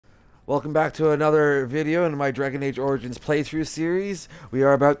Welcome back to another video in my Dragon Age Origins playthrough series. We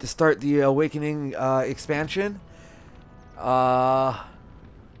are about to start the Awakening expansion. Just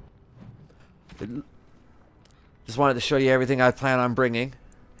wanted to show you everything I plan on bringing.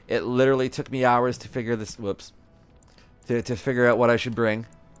 It literally took me hours to figure this, to figure out what I should bring.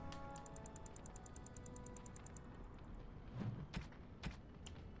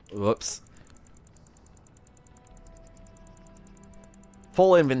 Whoops.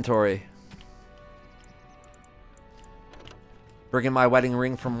 Full inventory. Bringing my wedding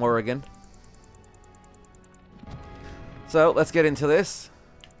ring from Oregon. So, let's get into this.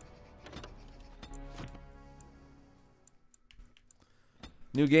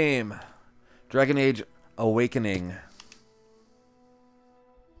 New game. Dragon Age Awakening.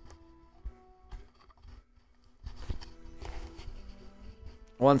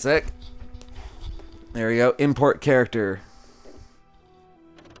 One sec. There we go. Import character.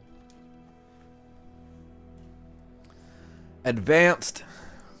 Advanced.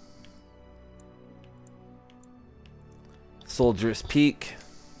 Soldier's Peak.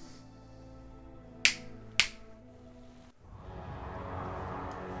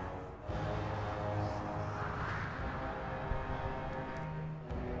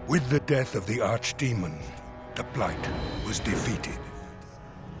 With the death of the Archdemon, the Blight was defeated.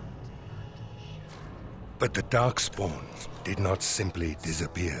 But the Darkspawn did not simply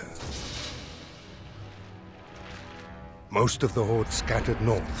disappear. Most of the Horde scattered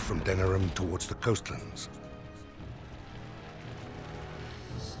north from Denerim towards the coastlands.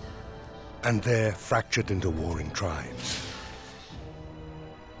 And there fractured into warring tribes.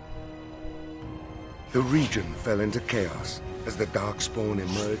 The region fell into chaos as the Darkspawn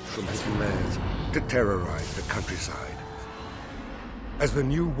emerged from hidden lairs to terrorize the countryside. As the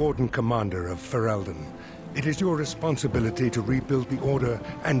new Warden Commander of Ferelden, it is your responsibility to rebuild the Order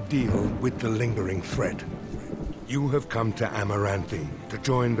and deal with the lingering threat. You have come to Amaranthi to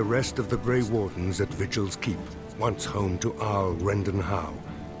join the rest of the Grey Wardens at Vigil's Keep, once home to Arl Rendenhau,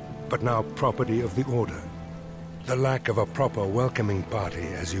 but now property of the Order. The lack of a proper welcoming party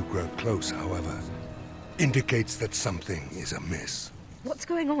as you grow close, however, indicates that something is amiss. What's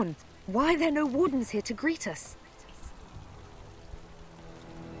going on? Why are there no Wardens here to greet us?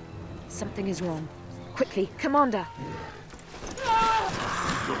 Something is wrong. Quickly, Commander!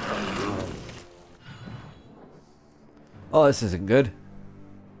 Oh, this isn't good.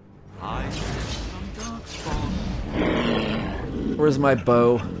 Where's my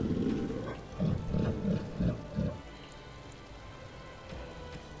bow?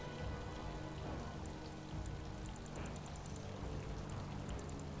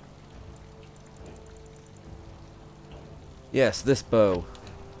 Yes, this bow.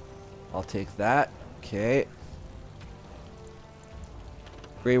 I'll take that. Okay.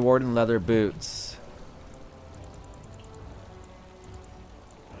 Grey Warden leather boots.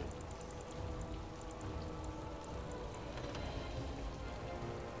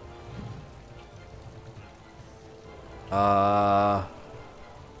 I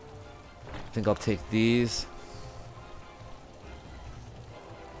think I'll take these.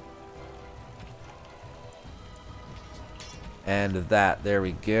 And that. There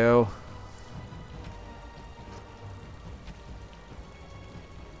we go.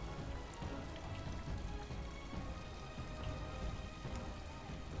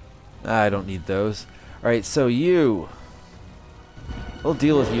 I don't need those. Alright, so you. We'll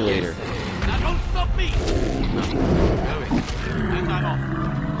deal with you later. Now don't stop me! Going. And I'm off.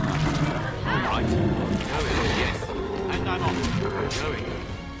 Alright. Going. Yes. And I'm off. Going.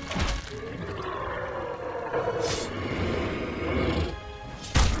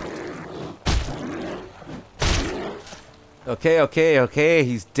 Okay,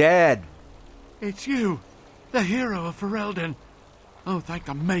 he's dead. It's you, the hero of Ferelden. Oh, thank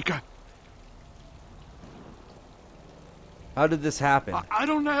the Maker. How did this happen? I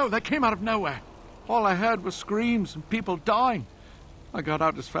don't know. They came out of nowhere. All I heard was screams and people dying. I got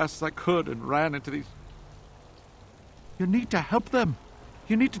out as fast as I could and ran into these... You need to help them.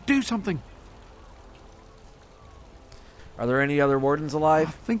 You need to do something. Are there any other wardens alive?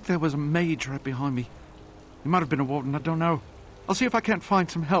 I think there was a mage right behind me. He might have been a warden, I don't know. I'll see if I can't find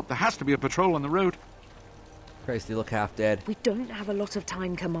some help. There has to be a patrol on the road. Christ, they look half dead. We don't have a lot of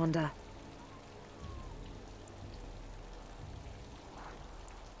time, Commander.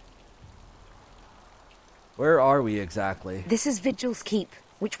 Where are we exactly? This is Vigil's Keep,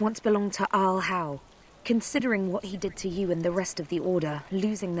 which once belonged to Arl Howe. Considering what he did to you and the rest of the Order,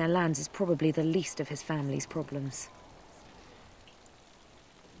 losing their lands is probably the least of his family's problems.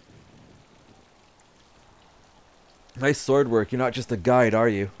 Nice sword work. You're not just a guide, are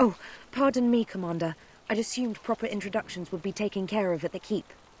you? Oh, Pardon me, Commander. I'd assumed proper introductions would be taken care of at the keep.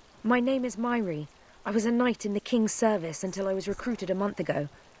 My name is Myri. I was a knight in the King's service until I was recruited a month ago,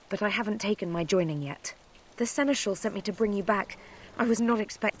 but I haven't taken my joining yet. The Seneschal sent me to bring you back. I was not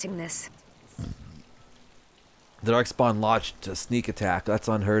expecting this. The Darkspawn launched a sneak attack. That's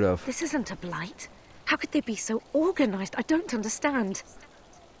unheard of. This isn't a blight. How could they be so organized? I don't understand.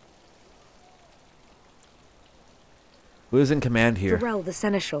 Who's in command here? Varel, the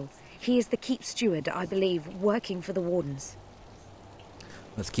Seneschal. He is the keep steward, I believe, working for the Wardens.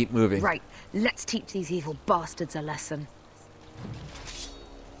 Let's keep moving. Right, let's teach these evil bastards a lesson.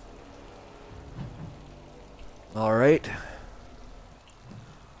 Alright.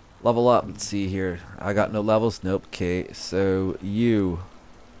 Level up. Let's see here. I got no levels. Nope. Okay, so you.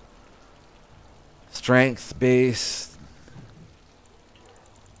 Strength base.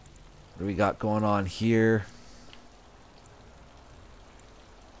 What do we got going on here?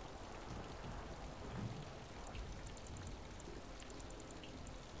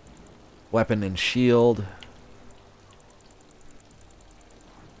 Weapon and shield.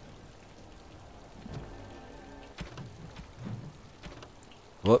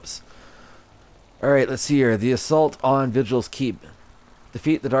 Whoops. Alright, let's see here. The assault on Vigil's Keep.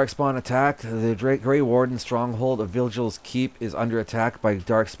 Defeat the Darkspawn attack. The Grey Warden stronghold of Vigil's Keep is under attack by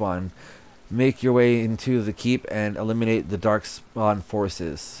Darkspawn. Make your way into the keep and eliminate the Darkspawn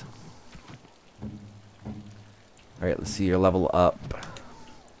forces. Alright, let's see your level up.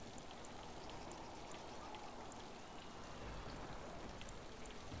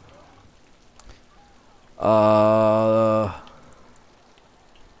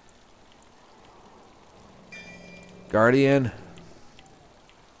 Guardian.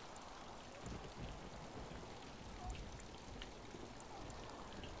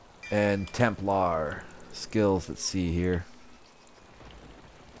 And Templar. Skills, let's see here.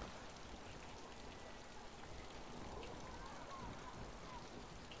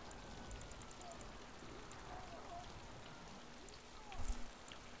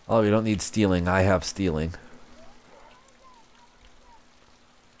 Oh, we don't need stealing. I have stealing.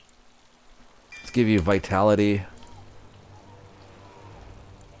 Let's give you vitality.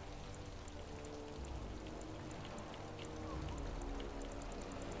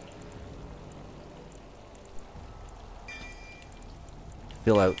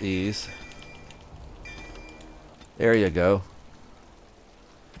 Fill out these. There you go.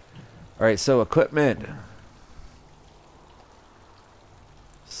 Alright, so equipment.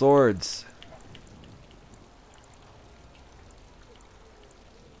 Swords.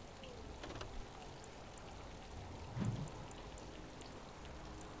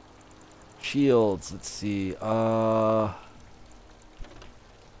 Shields, let's see. Let's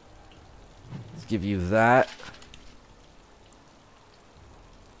give you that.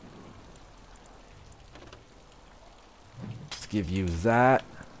 Let's give you that.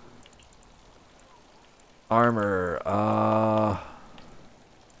 Armor,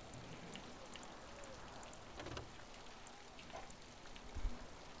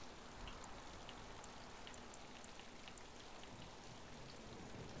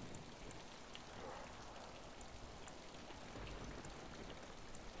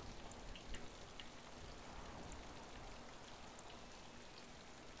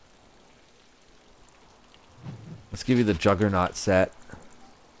 let's give you the Juggernaut set.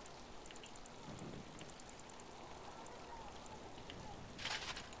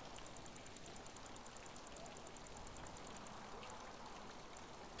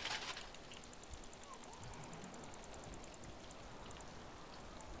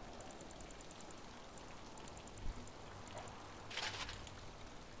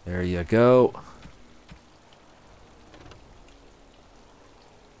 There you go.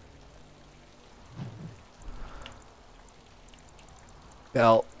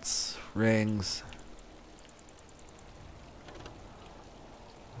 Belts, rings.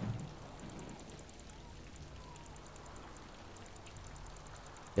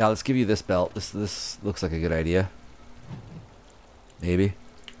 Yeah, let's give you this belt. This looks like a good idea. Maybe.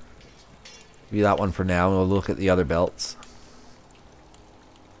 Give you that one for now, and we'll look at the other belts.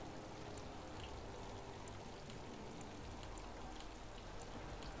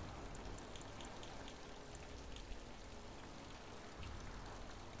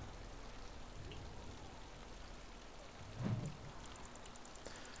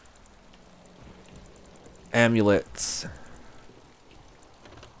 Amulets.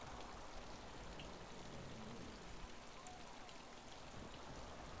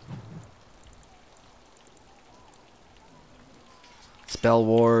 Spell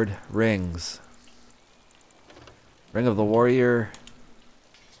ward, rings. Ring of the Warrior.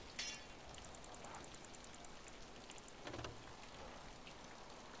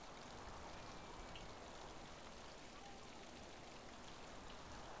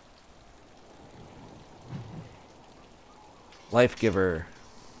 Life Giver.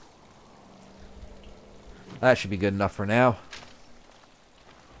 That should be good enough for now.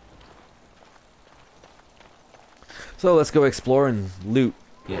 So let's go explore and loot.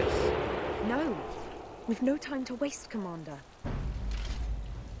 Yes. No. We've no time to waste, Commander.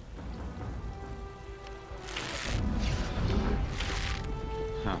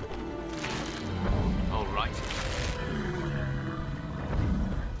 Huh. All right.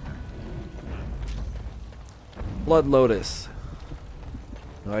 Blood Lotus.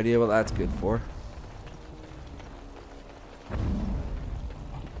 No idea what that's good for.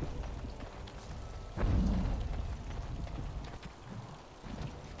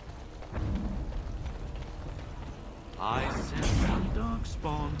 I sense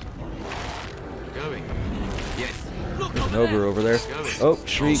darkspawn. Going. Yes. Look, There's an ogre over there. Going. Oh,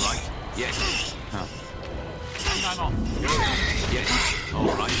 Shriek. All right. Yes. Huh. And I'm off. Going. Yes. All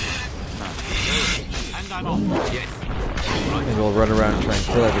right. Huh. Going. And I'm off. Yes. All right. Maybe we'll run around and try and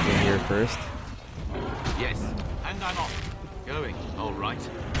kill everything here first. Yes. And I'm off. Going. All right.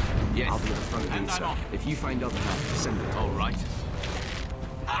 Yes. I'll be at the front And gate, I'm sir. off. If you find other help, send it. All right.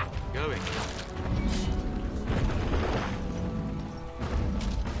 Ah. Going.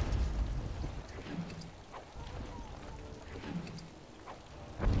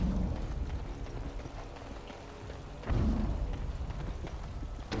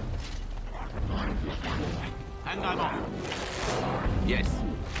 And I'm off. Yes.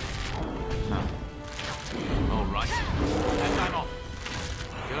 Huh. All right. And I'm off.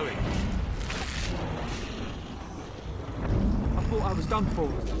 Going. I thought I was done for.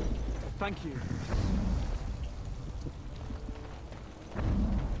 Thank you.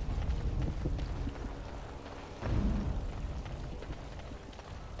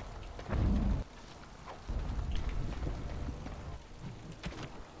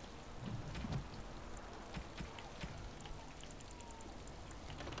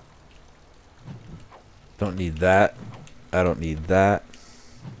 Don't need that. I don't need that.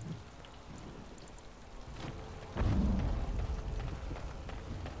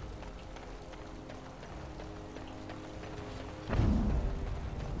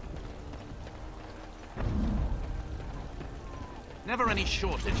 Never any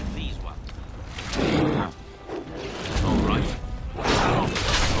shortage of these ones. All right.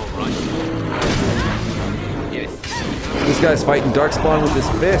 All right. Yes. This guy's fighting Darkspawn with his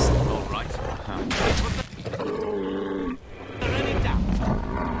fist. All right. Any doubt?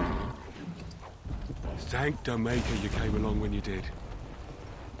 Thank the Maker you came along when you did.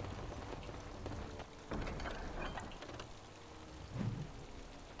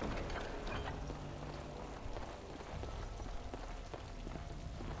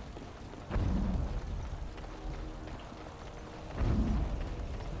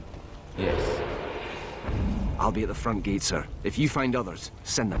 Yes. I'll be at the front gate, sir. If you find others,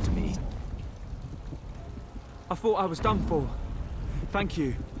 send them to me. I thought I was done for. Thank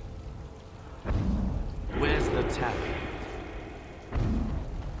you. Where's the tavern?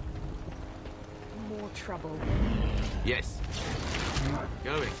 More trouble. Yes.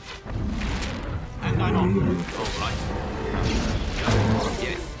 Going. And I'm off. All right.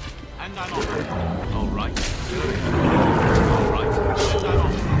 Yes. And I'm off. All right. Going. All right. And I'm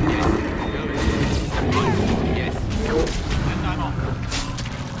off. Yes. Going. Right. Yes. And I'm off.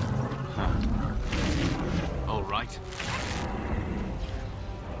 Huh. All right.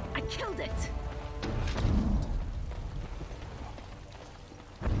 I killed it.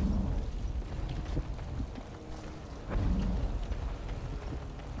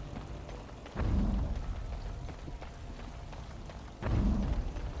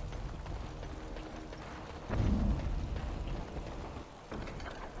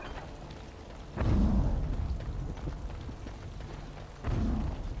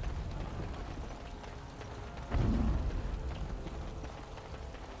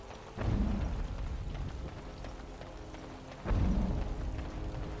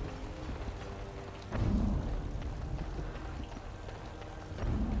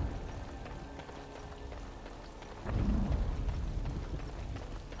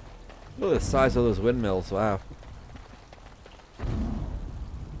 Look at the size of those windmills, wow.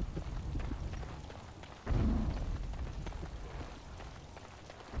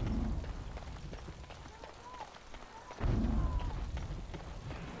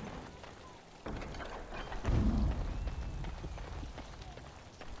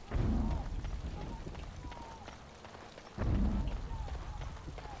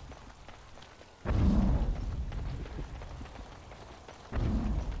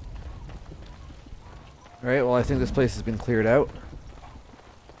 Alright, well I think this place has been cleared out.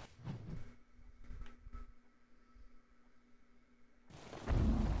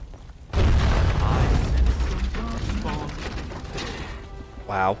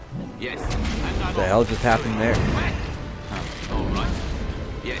 Wow. Yes. And I'm What the off. hell just happened there? All right.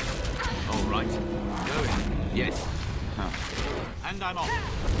 Yes. All right. Going. Yes. And I'm off.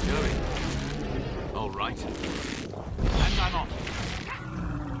 Going. All right. And I'm off.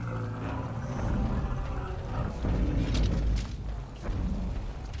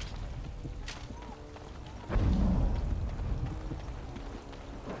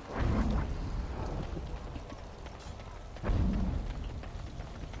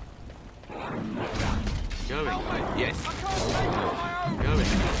 Going. Yes. Going.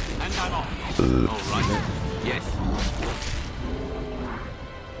 And I'm off. All right. Yes.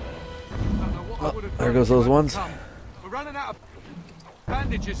 There goes those ones. We're running out of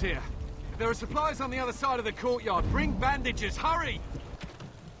bandages here. There are supplies on the other side of the courtyard. Bring bandages, hurry!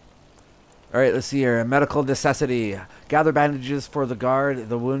 Alright, let's see here. Medical necessity. Gather bandages for the guard.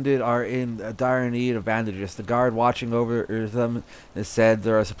 The wounded are in dire need of bandages. The guard watching over them is said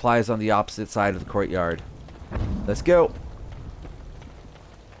there are supplies on the opposite side of the courtyard. Let's go.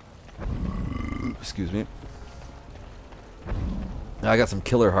 Excuse me. I got some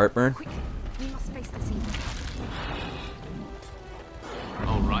killer heartburn. Quick, we must face this evil.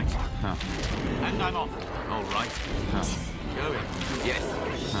 All right. And I'm off. All right. Going. Yes.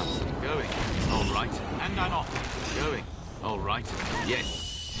 Going. All right. And I'm off. Going. All right.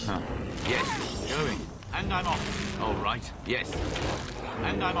 Yes. Yes. Going. And I'm off. All right. Yes.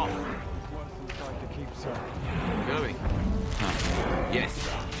 And I'm off. Going. Yes.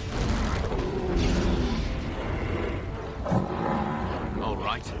 All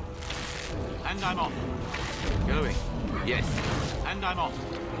right. And I'm off. Going. Yes. And I'm off.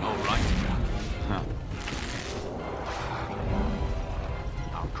 All right.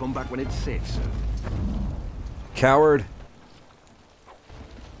 I'll come back when it's safe, sir. Coward.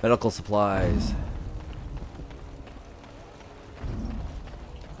 Medical supplies.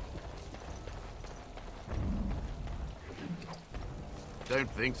 Don't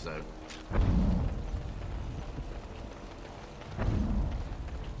think so.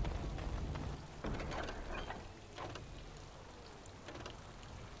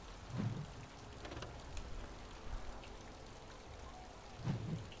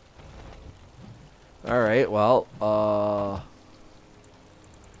 Alright, well,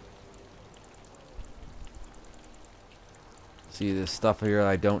 see this stuff here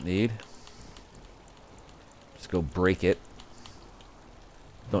I don't need. Just go break it.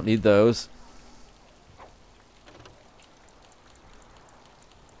 Don't need those.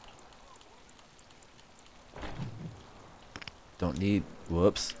 Don't need,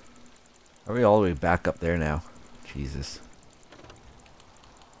 whoops. Are we all the way back up there now? Jesus.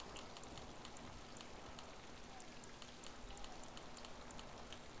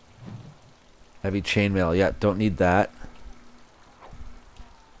 Heavy chainmail, yeah, don't need that.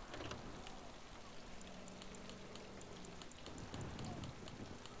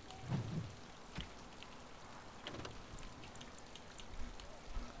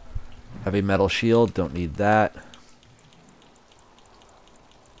 Heavy metal shield, don't need that.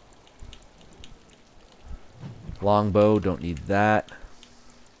 Longbow, don't need that.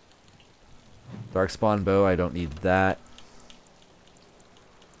 Darkspawn bow, I don't need that.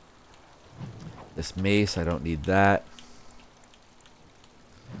 This mace, I don't need that.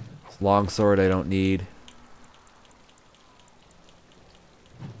 This longsword, I don't need.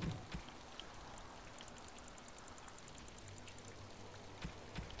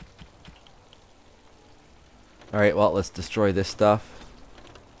 Alright, well, let's destroy this stuff.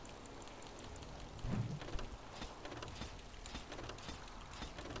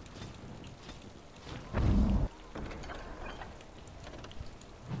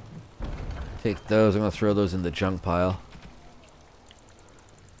 Take those, I'm going to throw those in the junk pile.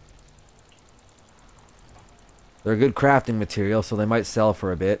 They're good crafting material, so they might sell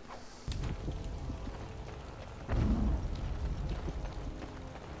for a bit.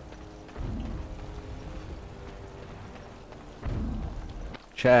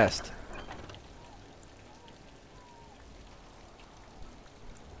 Chest.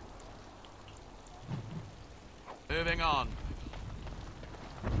 Moving on.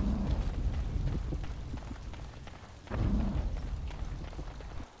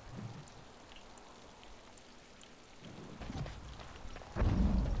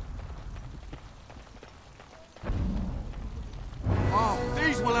 Oh,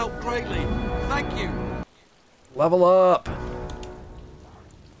 these will help greatly. Thank you. Level up!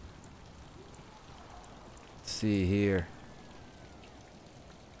 Let's see here.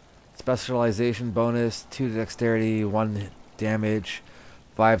 Specialization bonus, 2 to dexterity, 1 damage,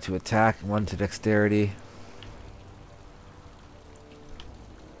 5 to attack, 1 to dexterity.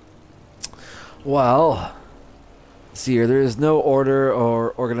 Well, see here, there is no order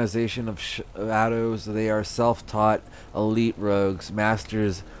or organization of shadows. They are self-taught elite rogues,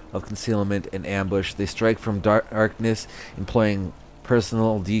 masters of concealment and ambush. They strike from darkness, employing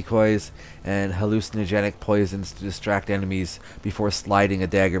personal decoys and hallucinogenic poisons to distract enemies before sliding a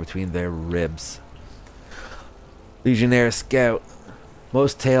dagger between their ribs. Legionnaire Scout.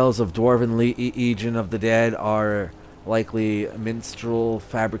 Most tales of Dwarven Legion of the Dead are likely menstrual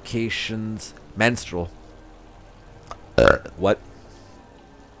fabrications. Menstrual. What?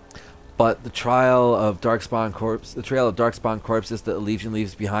 But the trail of Darkspawn corpses that the Legion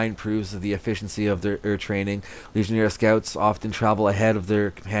leaves behind proves the efficiency of their training. Legionnaire scouts often travel ahead of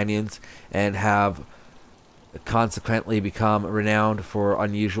their companions and have consequently become renowned for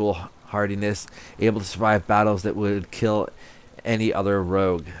unusual hardiness, able to survive battles that would kill any other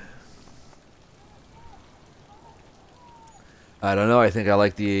rogue. I don't know. I think I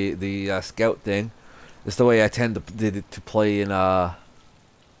like the scout thing. It's the way I tend to play in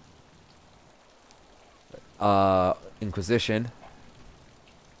Inquisition.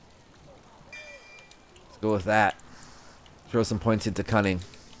 Let's go with that. Throw some points into cunning.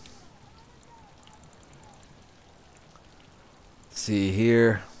 Let's see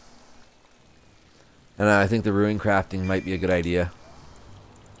here. And I think the rune crafting might be a good idea.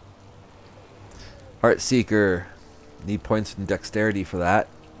 Heart Seeker. Need points in dexterity for that.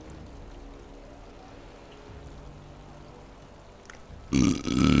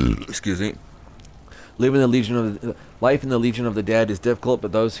 Excuse me. Life in the Legion of the Dead is difficult,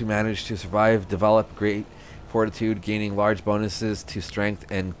 but those who manage to survive develop great fortitude, gaining large bonuses to strength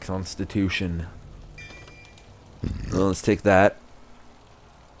and constitution. Well, let's take that.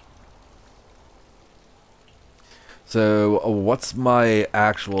 So, what's my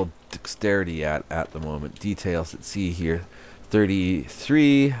actual dexterity at the moment? Details, let's see here.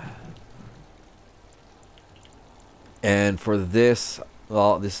 33. And for this,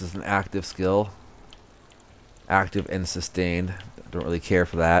 well, this is an active skill. Active and sustained. I don't really care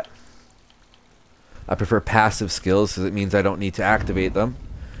for that. I prefer passive skills because it means I don't need to activate them.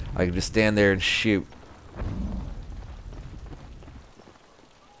 I can just stand there and shoot.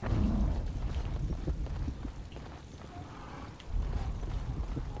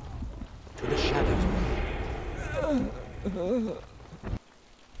 To the shadows.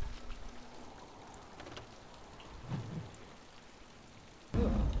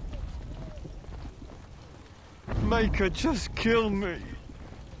 Maker, just kill me.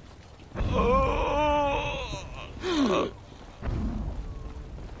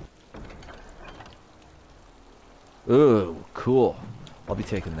 Ooh, cool. I'll be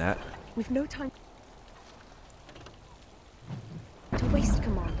taking that. We've no time to waste,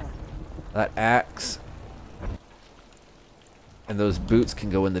 Commander. That axe and those boots can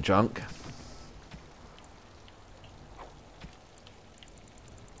go in the junk.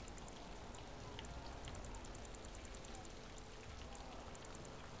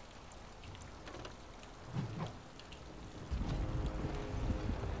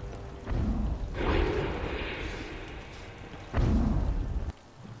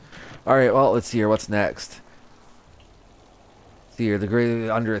 Alright, well, let's see here. What's next? See here. The great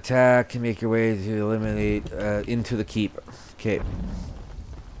under attack can make your way to eliminate into the keep. Okay.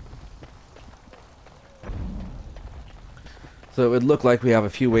 So it would look like we have a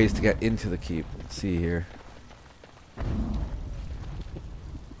few ways to get into the keep. Let's see here.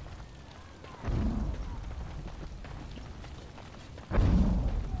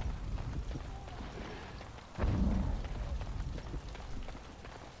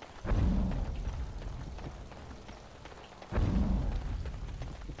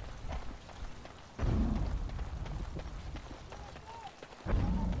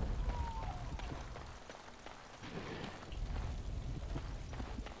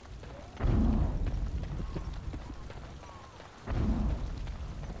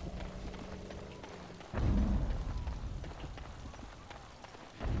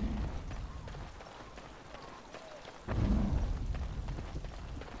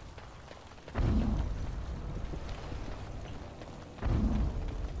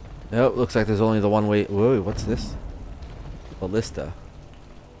 Nope, looks like there's only the one way. Whoa, what's this? Ballista.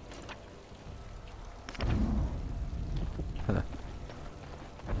 Huh.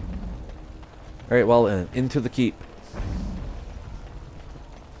 Alright, well, into the keep.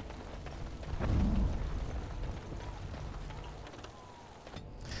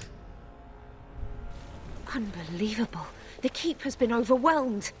 Unbelievable. The keep has been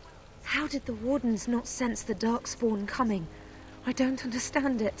overwhelmed. How did the wardens not sense the Darkspawn coming? I don't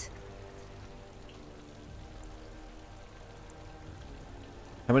understand it.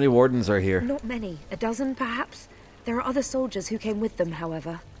 How many wardens are here? Not many. A dozen, perhaps? There are other soldiers who came with them,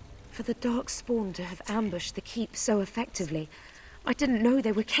 however. For the Darkspawn to have ambushed the keep so effectively, I didn't know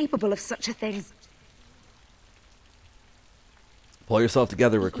they were capable of such a thing. Pull yourself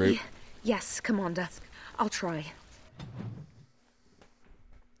together, recruit. Yes, Commander. I'll try.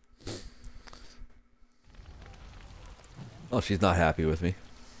 Oh, she's not happy with me.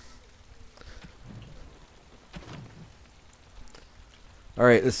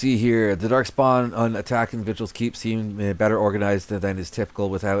 Alright, let's see here. The Darkspawn on attacking Vigil's Keep seem better organized than is typical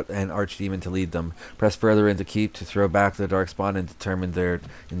without an archdemon to lead them. Press further into Keep to throw back the Darkspawn and determine their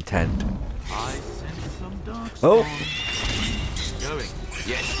intent. I sense some Darkspawn. Oh! Going.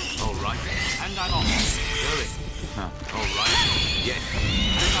 Yes. All right. And I'm off. Going. Huh. All right. Yes.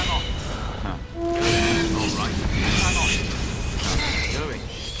 And I'm off. Huh. Going. All right. And I'm off. Huh. Going.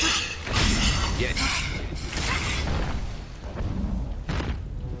 Yes.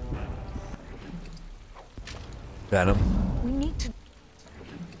 Venom. We need to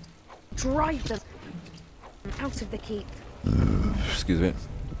drive them out of the keep. Excuse me.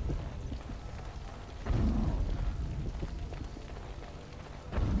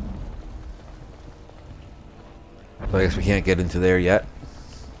 So I guess we can't get into there yet.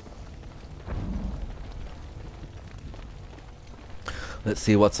 Let's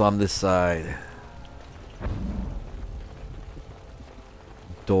see what's on this side.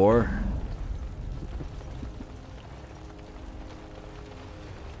 Door.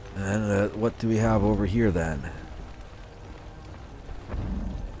 And what do we have over here then?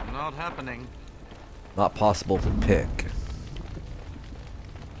 Not happening. Not possible to pick.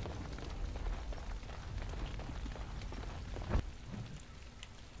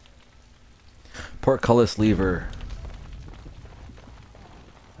 Portcullis lever.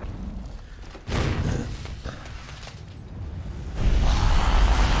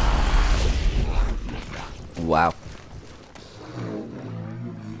 Wow.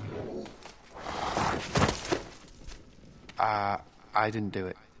 I didn't do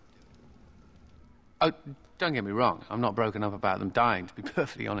it. Oh, don't get me wrong. I'm not broken up about them dying, to be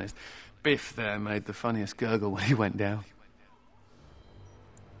perfectly honest. Biff there made the funniest gurgle when he went down.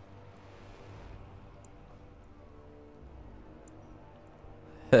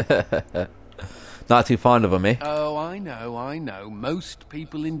 Not too fond of him, eh? Oh, I know. Most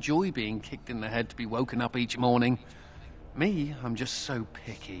people enjoy being kicked in the head to be woken up each morning. Me, I'm just so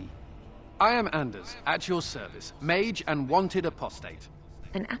picky. I am Anders, at your service, mage and wanted apostate.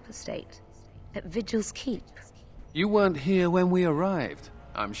 An apostate? At Vigil's keep? You weren't here when we arrived.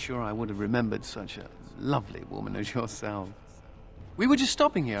 I'm sure I would have remembered such a lovely woman as yourself. We were just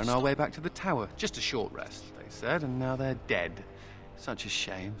stopping here on our way back to the tower. Just a short rest, they said, and now they're dead. Such a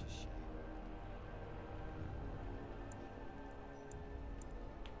shame.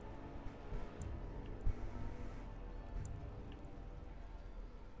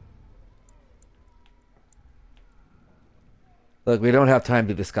 Look, we don't have time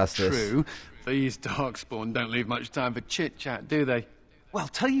to discuss this. True. These Darkspawn don't leave much time for chit-chat, do they? Well,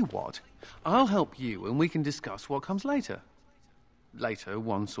 tell you what. I'll help you and we can discuss what comes later. Later,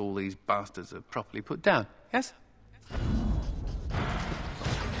 once all these bastards are properly put down. Yes?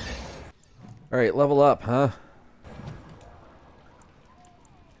 Alright, level up, huh?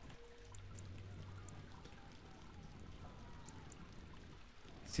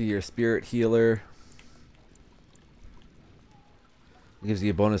 See your spirit healer. Gives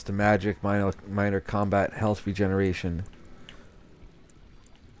you a bonus to magic, minor combat health regeneration.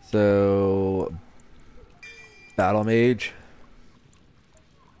 So, battle mage.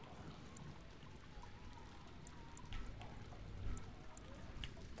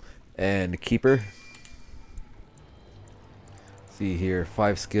 And keeper. See here,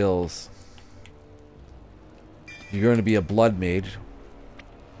 5 skills. You're going to be a blood mage.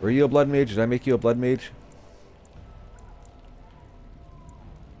 Were you a blood mage? Did I make you a blood mage?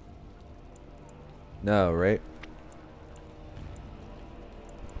 No, right?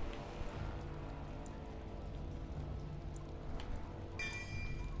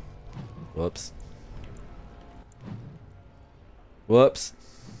 Whoops. Whoops.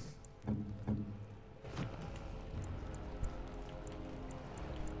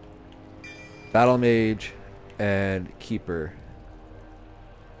 Battle mage and keeper.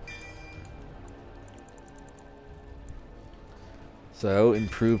 So,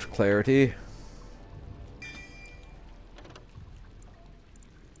 improved clarity.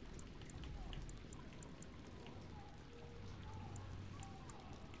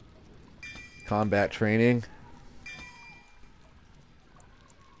 Combat training.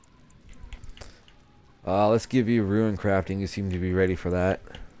 Let's give you rune crafting. You seem to be ready for that.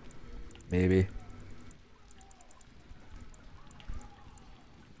 Maybe.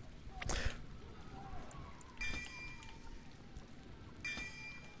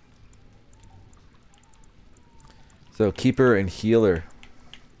 So keeper and healer.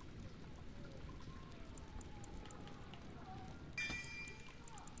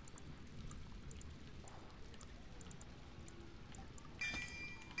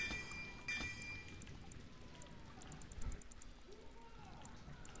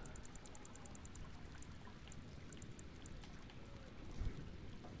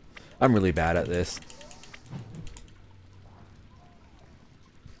 I'm really bad at this.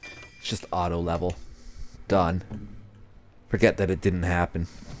 It's just auto level. Done. Forget that it didn't happen.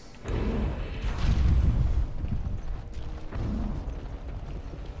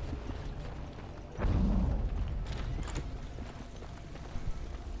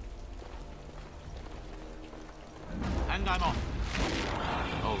 And I'm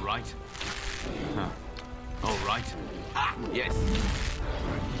off. All right. Huh. All right. Ah, yes.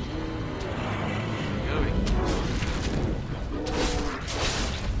 Going.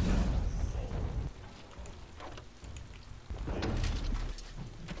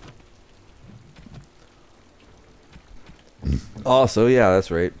 Oh, so yeah, that's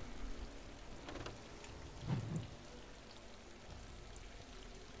right.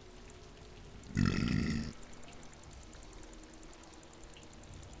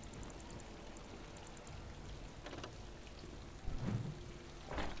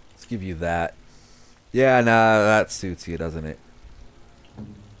 Let's give you that. Yeah, nah, that suits you, doesn't it?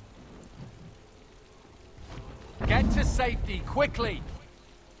 Get to safety, quickly!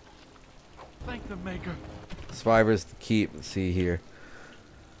 Thank the Maker. Survivors to keep. Let's see here.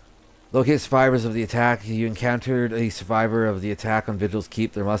 Locate survivors of the attack. You encountered a survivor of the attack on Vigil's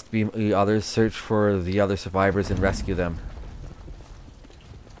Keep. There must be others. Search for the other survivors and rescue them.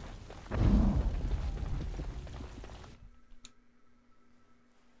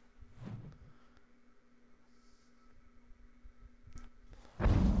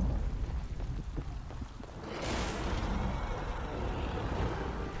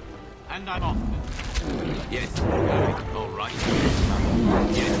 And I'm off. Yes. Going. All right.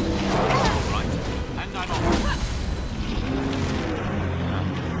 Yes. All right. And I'm off.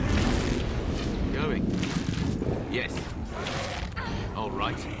 Going. Yes. All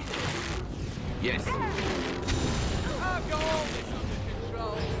right. Yes. I've got all this under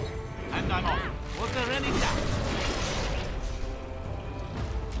control. And I'm off. Was there any doubt?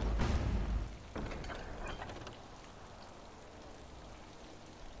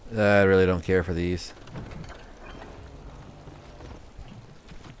 I really don't care for these.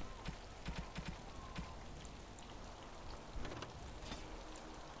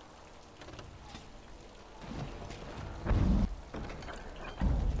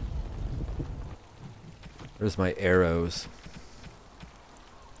 Where's my arrows?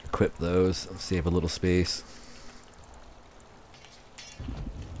 Equip those. Save a little space.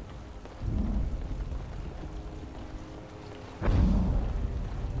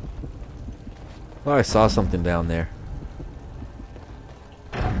 Oh, I saw something down there.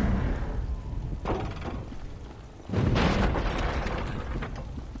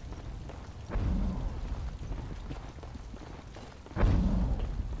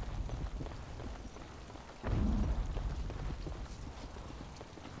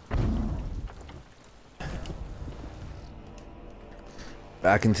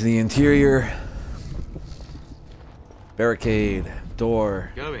 Back into the interior. Barricade.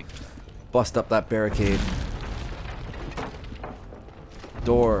 Door. Going. Bust up that barricade.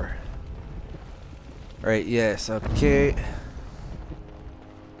 Door. Alright, yes, okay.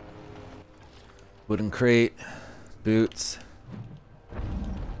 Wooden crate. Boots.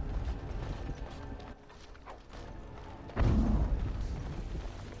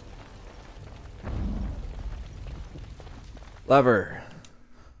 Lever.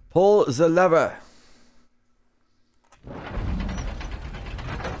 Pull the lever.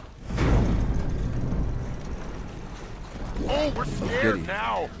 Oh, we're scared Goody.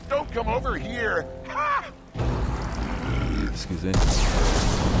 now. Don't come over here. Ha! Excuse me.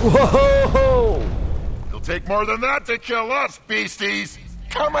 Whoa! It'll take more than that to kill us, beasties.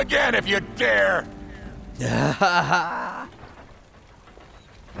 Come again if you dare.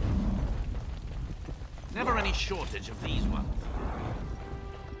 Never any shortage of these ones.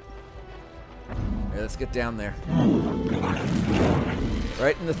 Alright, let's get down there.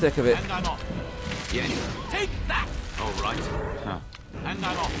 Right in the thick of it. And I'm off. Yes. Take that! All right. Huh. And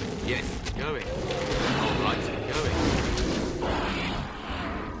I'm off. Yes. Going. All right. Going.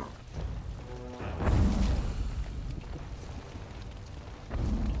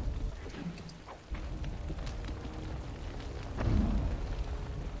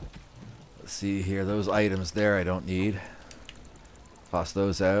 see here. Those items there I don't need. Toss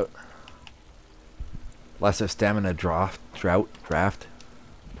those out. Lesser stamina drought or draft.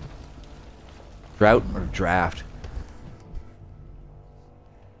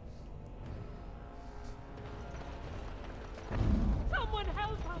 Someone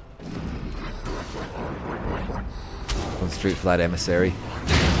help us! One street flat emissary.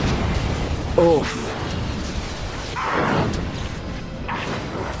 Oof.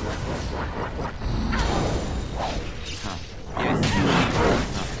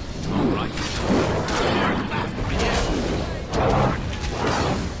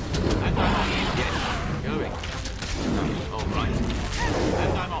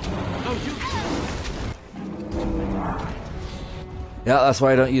 Yeah, that's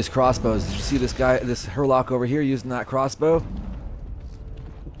why I don't use crossbows. Did you see this guy, this Herlock over here, using that crossbow?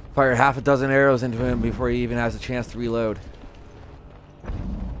 Fire half a dozen arrows into him before he even has a chance to reload.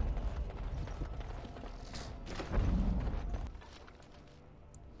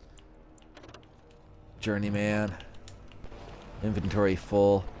 Journeyman. Inventory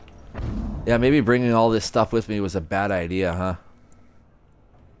full. Yeah, maybe bringing all this stuff with me was a bad idea, huh?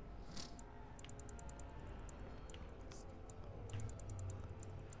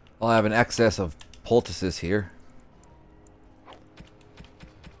 I'll have an excess of poultices here.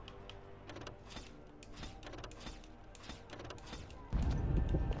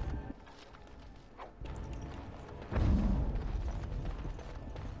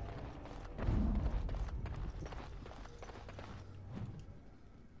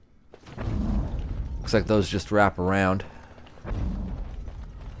 Looks like those just wrap around.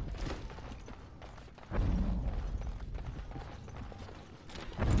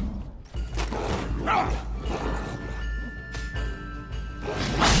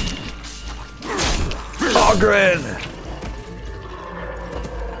 Ogren!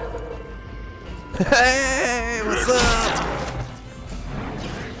 Hey, what's up?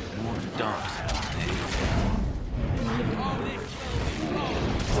 More dogs.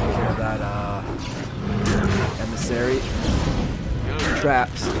 Take care of that emissary.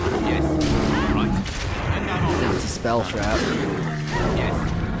 Traps. Yes. Right. And I'm on. It's a spell trap. Yes.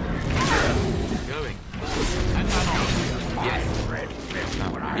 Going. And I'm on. Yes.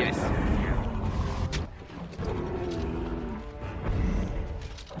 Yes.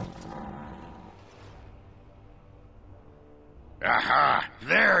 Aha!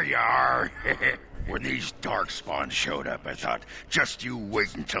 There you are! When these darkspawn showed up, I thought, just you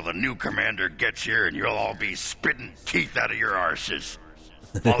wait until the new commander gets here and you'll all be spitting teeth out of your arses.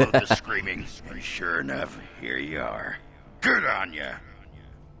 Followed the screaming, and sure enough, here you are. Good on ya!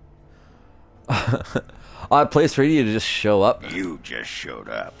 Odd place for you to just show up. You just showed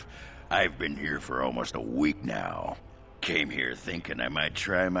up. I've been here for almost a week now. Came here thinking I might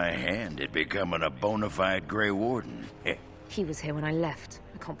try my hand at becoming a bona fide Grey Warden. He was here when I left.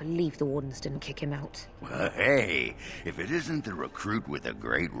 I can't believe the Wardens didn't kick him out. Well, hey, if it isn't the recruit with a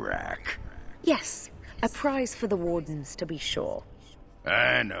great rack. Yes, a prize for the Wardens, to be sure.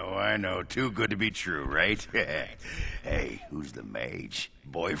 I know. Too good to be true, right? Hey, who's the mage?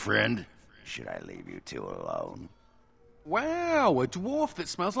 Boyfriend? Should I leave you two alone? Wow, a dwarf that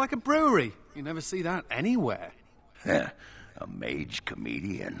smells like a brewery. You never see that anywhere. A mage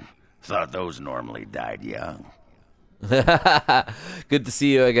comedian. Thought those normally died young. Good to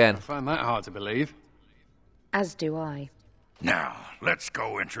see you again. I find that hard to believe. As do I. Now, let's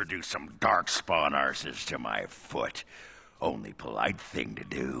go introduce some darkspawn arses to my foot. Only polite thing to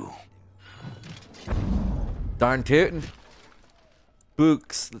do. Darn tootin'.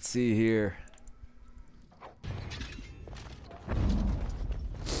 Books. Let's see here.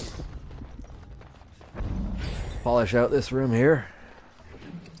 Polish out this room here.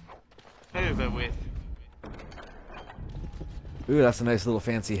 Over with. Ooh, that's a nice little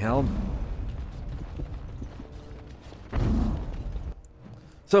fancy helm.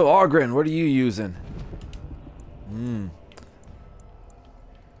 So, Ogren, what are you using?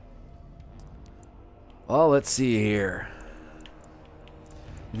 Well, let's see here.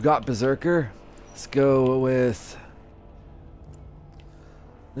 You've got Berserker. Let's go with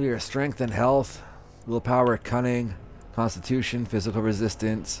your strength and health, willpower, cunning, constitution, physical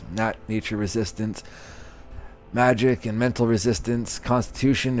resistance, nature resistance, magic and mental resistance,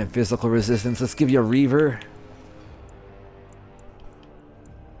 constitution and physical resistance. Let's give you a Reaver.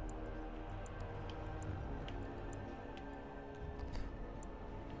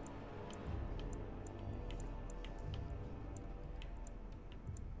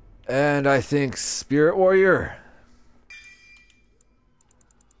 And I think Spirit Warrior.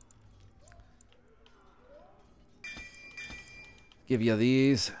 Give you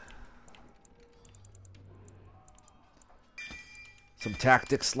these. Some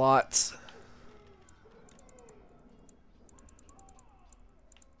tactic slots.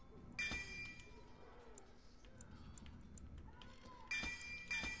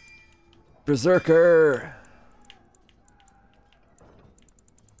 Berserker.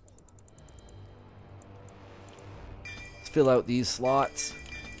 Let's fill out these slots.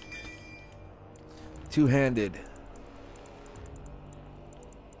 Two-handed.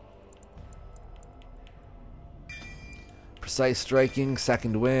 Precise striking,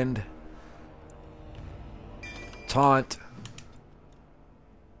 second wind. Taunt.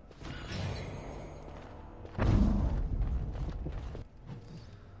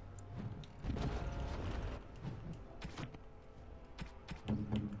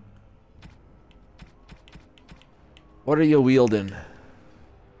 What are you wielding?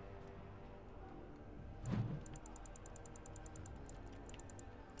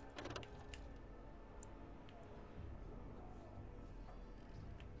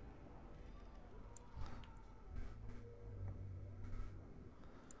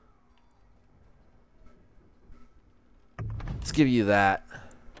 Let's give you that.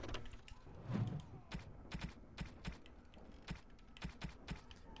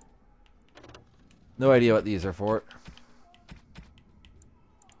 No idea what these are for.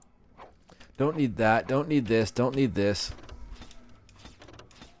 Don't need that. Don't need this. Don't need this.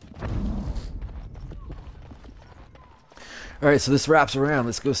 Alright, so this wraps around.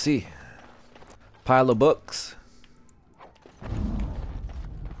 Let's go see. Pile of books.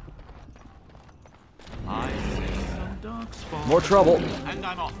 I see some dark spots. More trouble. And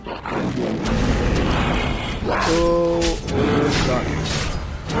I'm off. Oh, we're stuck.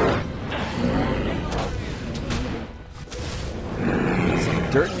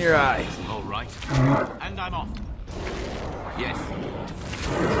 Some dirt in your eye. All right. And I'm off. Yes.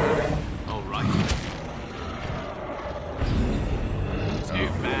 All right. Too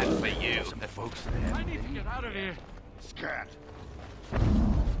bad for you. The folks I need to get out of here. scat.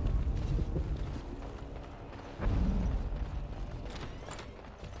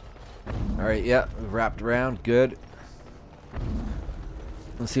 Alright, yeah, we've wrapped around. Good.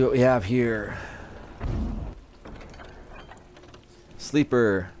 Let's see what we have here.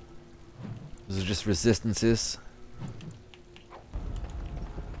 Sleeper. Those are just resistances.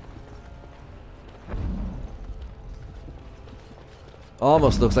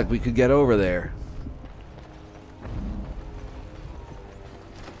 Almost looks like we could get over there.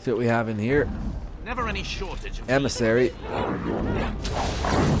 See what we have in here. Never any shortage of Emissary.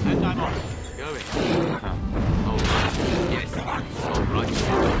 And I'm off. Going. All right. Yes. All right.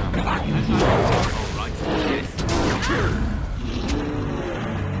 And I'm off. All right. Yes.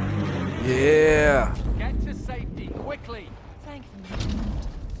 Yeah. Get to safety, quickly. Thank you.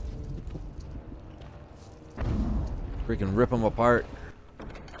 Freaking rip them apart.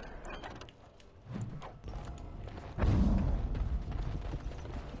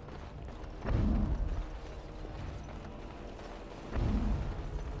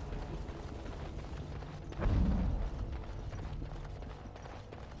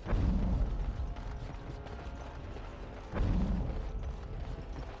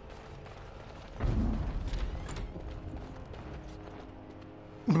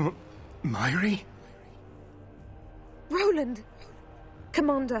 Myri? Roland!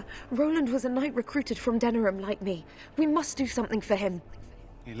 Commander, Roland was a knight recruited from Denerim like me. We must do something for him.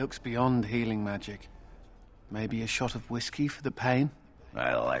 He looks beyond healing magic. Maybe a shot of whiskey for the pain?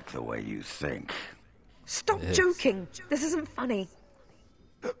 I like the way you think. Stop joking! This isn't funny.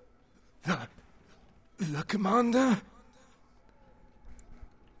 The commander?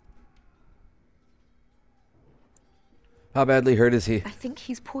 How badly hurt is he? I think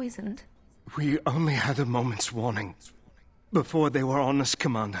he's poisoned. We only had a moment's warning. Before they were on us,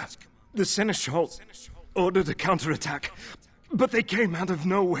 Commander. The Seneschal ordered a counterattack, but they came out of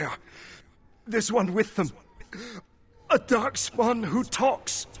nowhere. There's one with them. A darkspawn who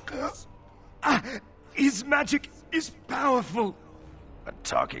talks. His magic is powerful. A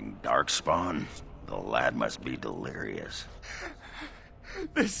talking darkspawn? The lad must be delirious.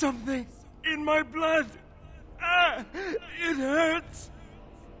 There's something in my blood. It hurts.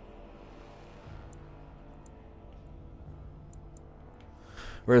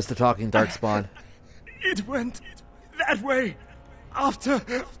 Where's the talking darkspawn? It went that way after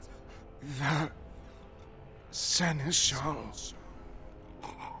the Seneschal.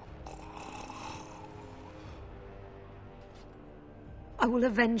 I will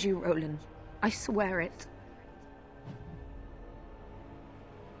avenge you, Roland. I swear it.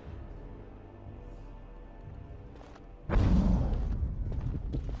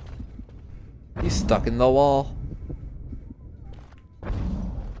 He's stuck in the wall.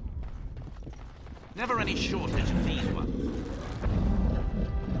 Never any shortage of these ones.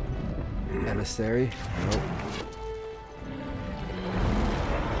 Emissary? Nope.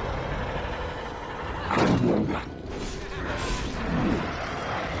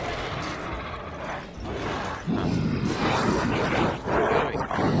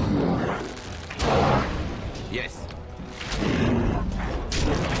 Yes.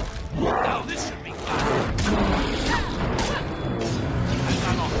 Now this should be fun. And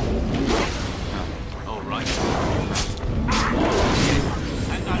I'm off. All right. Yes.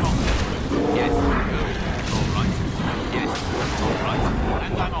 And I'm off. Yes. All right. Yes. All right.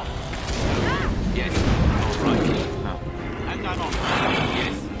 And I'm off. Yes. All right. And I'm off.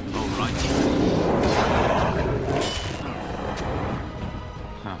 Yes. All right.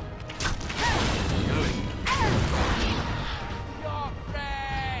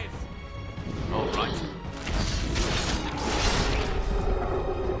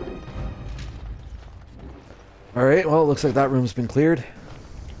 Alright, well, it looks like that room's been cleared.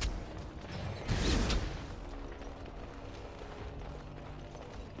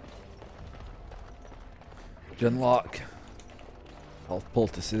 Genlock. Health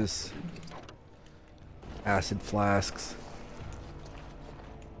poultices. Acid flasks.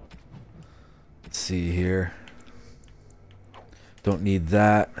 Let's see here. Don't need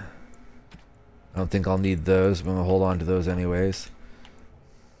that. I don't think I'll need those. I'm going to hold on to those anyways.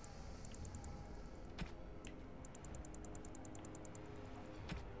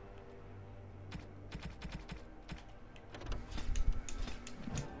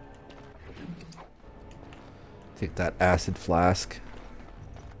 Take that acid flask.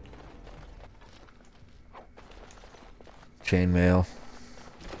 Chainmail.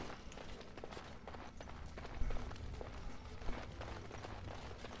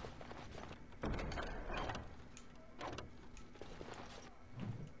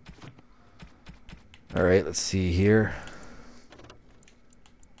 Alright, let's see here.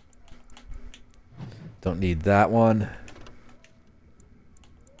 Don't need that one.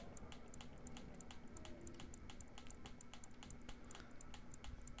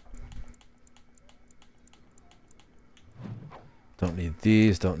 Don't need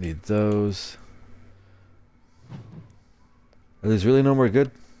these, don't need those. There's really no more good.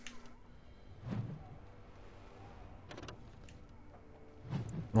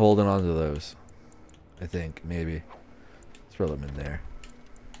 I'm holding on to those. I think, maybe. Throw them in there.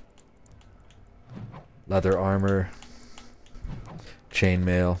 Leather armor.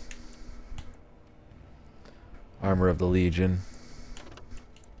 Chainmail. Armor of the Legion.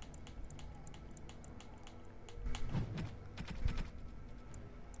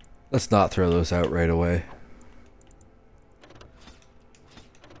 Let's not throw those out right away.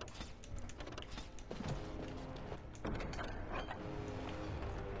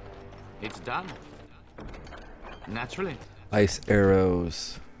 It's done. Naturally. Ice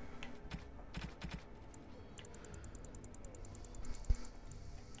arrows.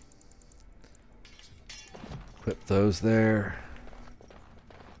 Equip those there.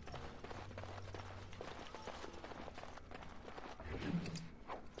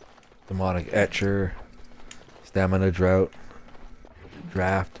 Demonic Etcher, Stamina Drought,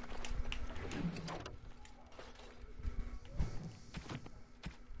 Draft.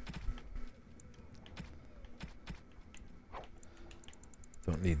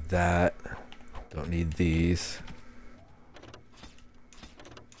 Don't need that. Don't need these.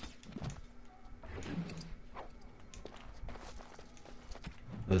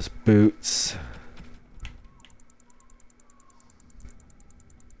 Those boots.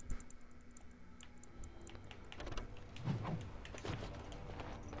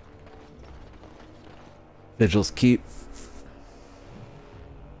 Vigil's Keep.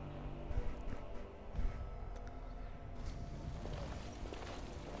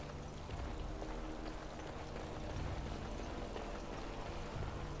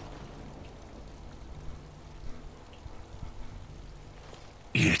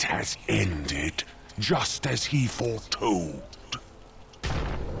 It has ended, just as he foretold.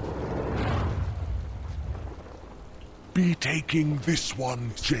 Be taking this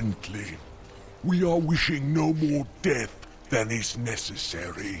one gently. We are wishing no more death than is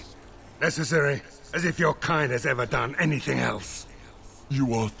necessary. Necessary? As if your kind has ever done anything else.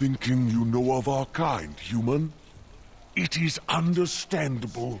 You are thinking you know of our kind, human? It is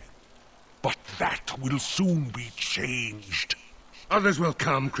understandable, but that will soon be changed. Others will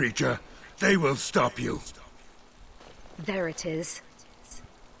come, creature. They will stop you. There it is.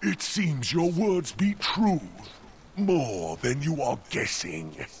 It seems your words be true. More than you are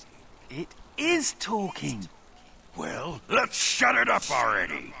guessing. It is talking. Well, let's shut it up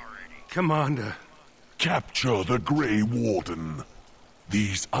already. Commander, capture the Grey Warden.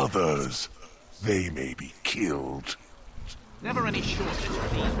 These others, they may be killed. Never any shortage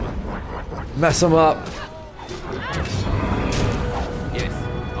of these ones. Mess him up. Yes.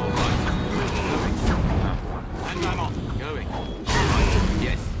 All right. Going. And I'm off. Going. All right.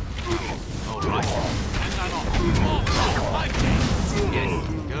 Yes. All right. And I'm off. All right. Yes.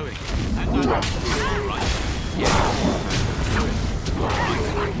 Going. And I'm off. All right. Yes. Going. All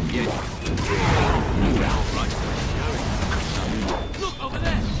right. Yes. All right. Going. Look over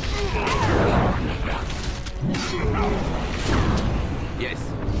there. Yes.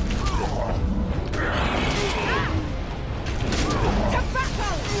 To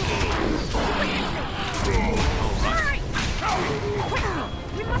battle! Strike!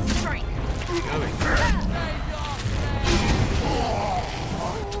 We must strike! Going.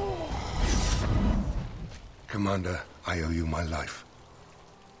 Commander, I owe you my life.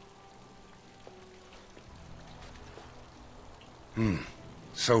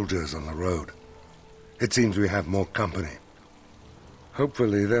 Soldiers on the road. It seems we have more company.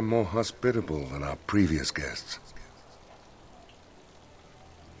 Hopefully they're more hospitable than our previous guests.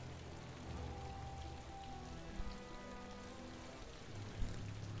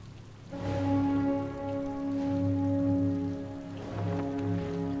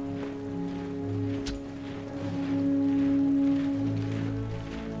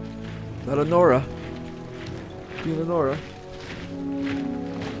 Eleonora. Eleonora.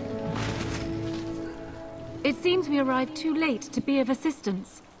 It seems we arrived too late to be of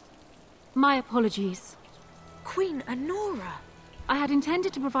assistance. My apologies. Queen Honora! I had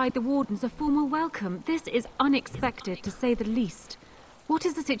intended to provide the Wardens a formal welcome. This is unexpected, to say the least. What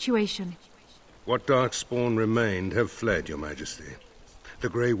is the situation? What Darkspawn remained have fled, Your Majesty. The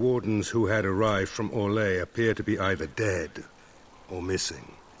Grey Wardens who had arrived from Orlais appear to be either dead or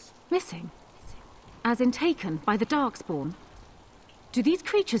missing. Missing? As in taken by the Darkspawn? Do these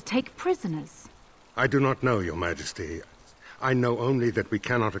creatures take prisoners? I do not know, Your Majesty. I know only that we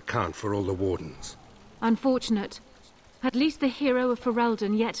cannot account for all the Wardens. Unfortunate. At least the hero of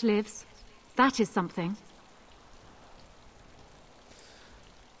Ferelden yet lives. That is something.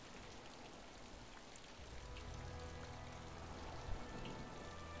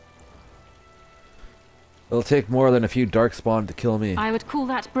 It'll take more than a few Darkspawn to kill me. I would call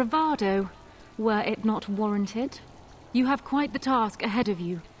that bravado, were it not warranted. You have quite the task ahead of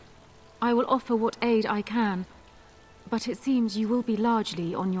you. I will offer what aid I can, but it seems you will be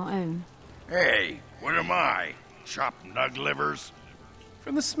largely on your own. Hey, what am I? Chopped nug livers?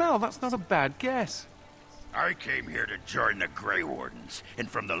 From the smell, that's not a bad guess. I came here to join the Grey Wardens, and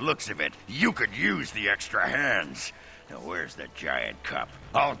from the looks of it, you could use the extra hands. Now where's the giant cup?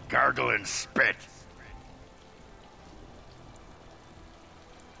 I'll gargle and spit.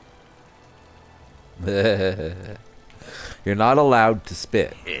 You're not allowed to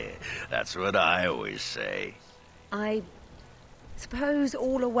spit. That's what I always say. I suppose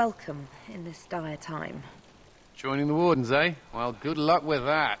all are welcome in this dire time. Joining the Wardens, eh? Well, good luck with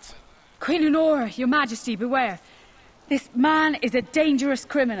that. Queen Honora, your majesty, beware. This man is a dangerous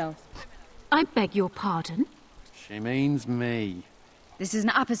criminal. I beg your pardon? She means me. This is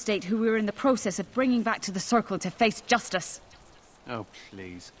an apostate who we are in the process of bringing back to the Circle to face justice. Oh,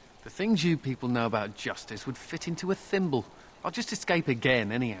 please. The things you people know about justice would fit into a thimble. I'll just escape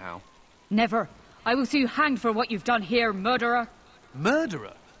again, anyhow. Never. I will see you hanged for what you've done here, murderer.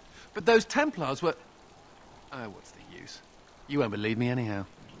 Murderer? But those Templars were... Oh, what's the use? You won't believe me anyhow.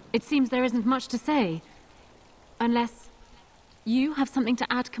 It seems there isn't much to say. Unless... you have something to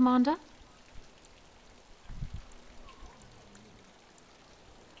add, Commander?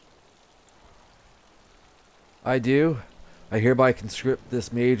 I do. I hereby conscript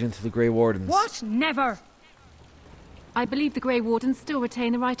this mage into the Grey Wardens. What? Never! I believe the Grey Wardens still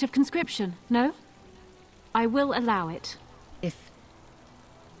retain the right of conscription, no? I will allow it. If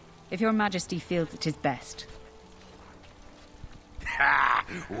your majesty feels it is best. Ha!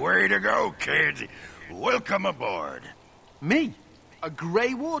 Way to go, kid! Welcome aboard. Me? A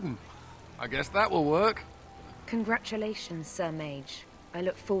Grey Warden? I guess that will work. Congratulations, Sir Mage. I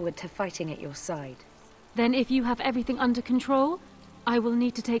look forward to fighting at your side. Then if you have everything under control, I will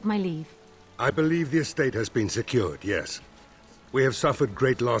need to take my leave. I believe the estate has been secured, yes. We have suffered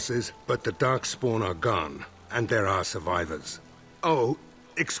great losses, but the Darkspawn are gone, and there are survivors. Oh,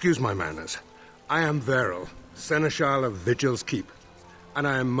 excuse my manners. I am Vigil, Seneschal of Vigil's Keep, and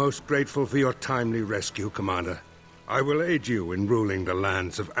I am most grateful for your timely rescue, Commander. I will aid you in ruling the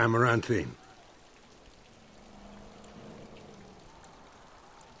lands of Amaranthine.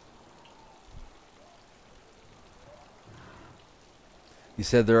 You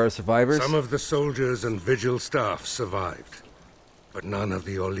said there are survivors? Some of the soldiers and Vigil staff survived, but none of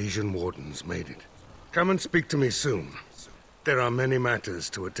the Orlesian wardens made it. Come and speak to me soon. There are many matters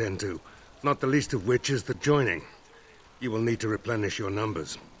to attend to, not the least of which is the joining. You will need to replenish your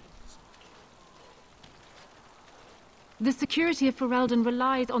numbers. The security of Ferelden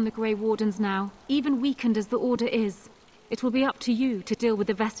relies on the Grey Wardens now, even weakened as the Order is. It will be up to you to deal with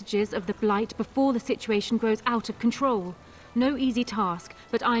the vestiges of the Blight before the situation grows out of control. No easy task,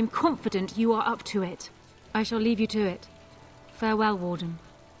 but I am confident you are up to it. I shall leave you to it. Farewell, Warden,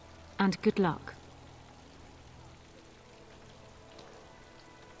 and good luck.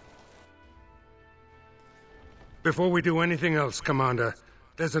 Before we do anything else, Commander,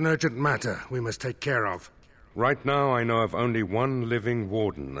 there's an urgent matter we must take care of. Right now, I know of only one living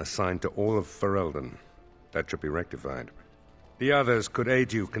warden assigned to all of Ferelden. That should be rectified. The others could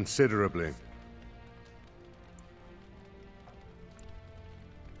aid you considerably.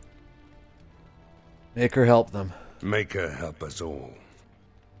 Make her help them. Make her help us all.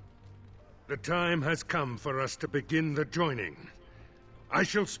 The time has come for us to begin the joining. I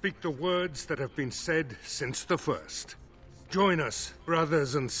shall speak the words that have been said since the first. Join us,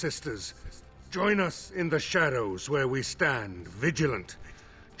 brothers and sisters. Join us in the shadows where we stand, vigilant.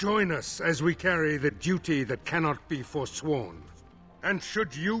 Join us as we carry the duty that cannot be forsworn. And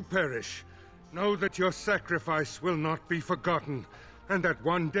should you perish, know that your sacrifice will not be forgotten, and that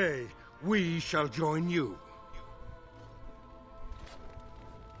one day we shall join you.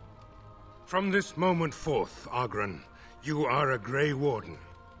 From this moment forth, Oghren, you are a Grey Warden.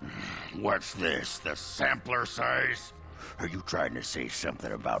 What's this, the sampler size? Are you trying to say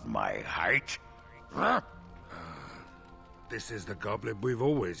something about my height? Huh? This is the goblet we've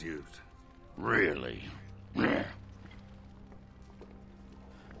always used. Really?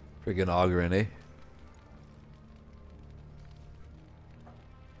 Friggin' Oghren, eh?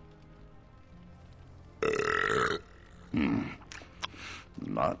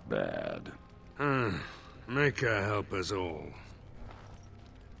 Not bad. Make her help us all.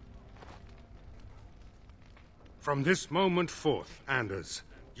 From this moment forth, Anders,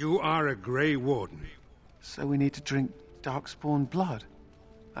 you are a Grey Warden. So we need to drink Darkspawn blood?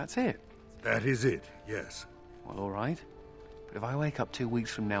 That's it? That is it, yes. Well, all right. But if I wake up 2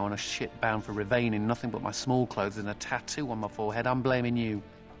 weeks from now on a ship bound for Rivain in nothing but my small clothes and a tattoo on my forehead, I'm blaming you.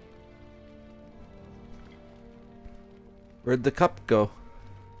 Where'd the cup go?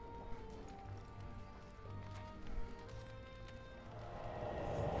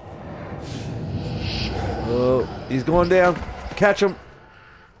 Oh, he's going down. Catch him.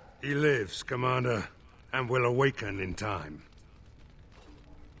 He lives, Commander, and will awaken in time.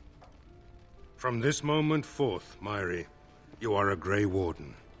 From this moment forth, Myri, you are a Grey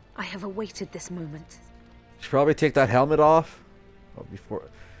Warden. I have awaited this moment. Should probably take that helmet off. Oh, before.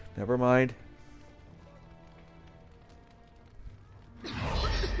 Never mind.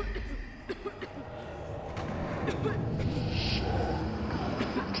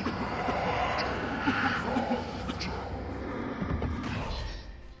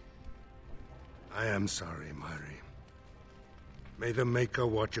 I am sorry, Myri. May the Maker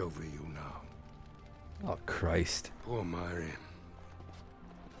watch over you now. Oh, Christ. Poor Myri.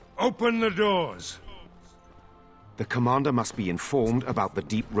 Open the doors! The commander must be informed about the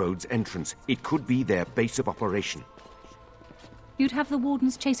Deep Road's entrance. It could be their base of operation. You'd have the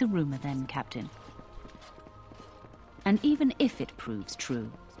Wardens chase a rumor then, Captain. And even if it proves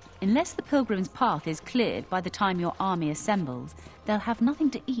true, unless the Pilgrim's path is cleared by the time your army assembles, they'll have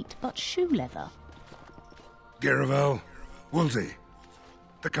nothing to eat but shoe leather. Garavel, Woolsey,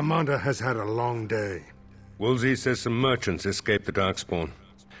 the commander has had a long day. Woolsey says some merchants escaped the Darkspawn.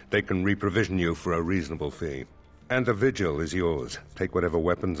 They can reprovision you for a reasonable fee. And the Vigil is yours. Take whatever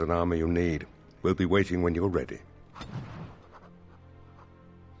weapons and armor you need. We'll be waiting when you're ready.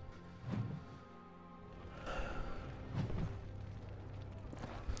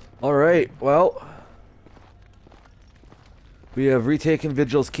 Alright, well. We have retaken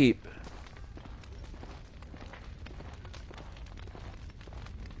Vigil's Keep.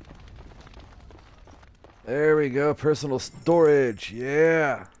 There we go, personal storage,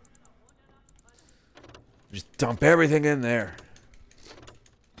 yeah. Just dump everything in there.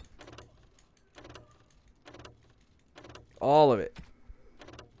 All of it.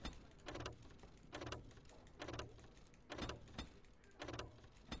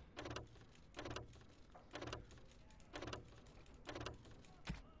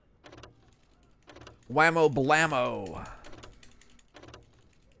 Whammo blammo.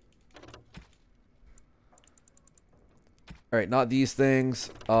 Alright, not these things.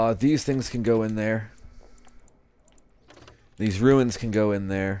 These things can go in there. These ruins can go in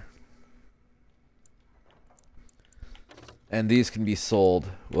there. And these can be sold.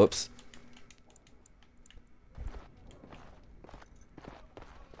 Whoops.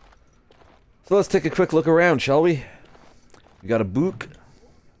 So let's take a quick look around, shall we? We got a book.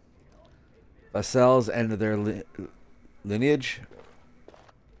 Vassals and their lineage.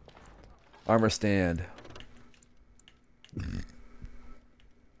 Armor stand.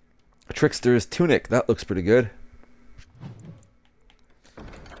 A trickster's tunic. That looks pretty good.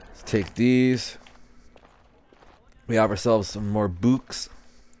 Let's take these. We have ourselves some more books.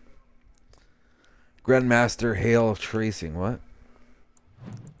 Grandmaster Hail Tracing. What?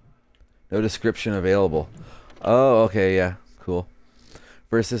 No description available. Oh, okay, yeah. Cool.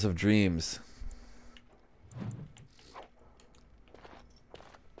 Versus of Dreams.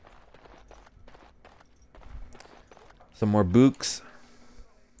 Some more books.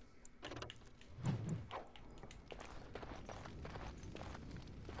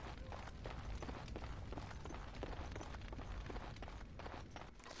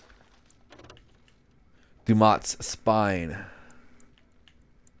 Dumat's Spine.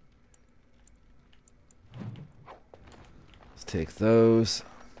 Let's take those.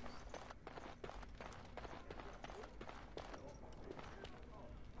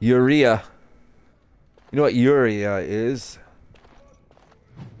 Urea. You know what urea is?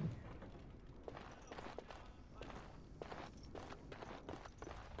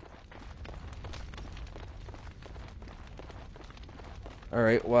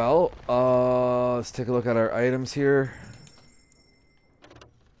 Alright, well, let's take a look at our items here.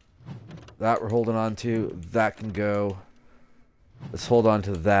 That we're holding on to. That can go. Let's hold on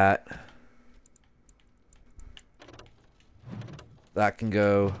to that. That can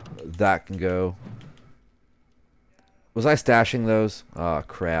go. That can go. Was I stashing those? Oh,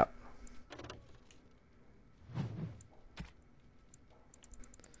 crap.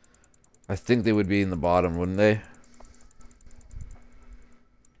 I think they would be in the bottom, wouldn't they?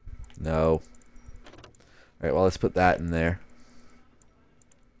 No. Alright, well, let's put that in there.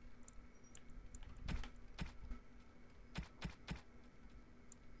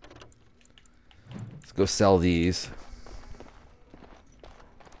 Let's go sell these.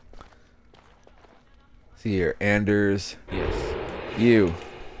 See here, Anders. Yes. You.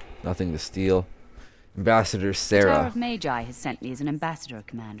 Nothing to steal. Ambassador The Tower Sarah. of Magi has sent me as an ambassador,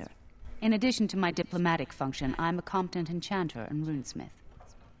 Commander. In addition to my diplomatic function, I'm a competent enchanter and runesmith.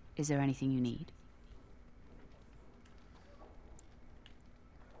 Is there anything you need?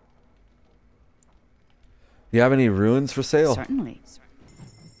 Do you have any ruins for sale? Certainly.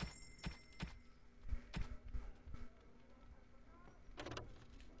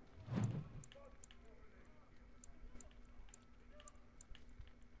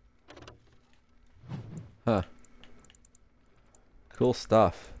 Huh. Cool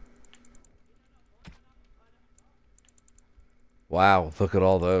stuff. Wow, look at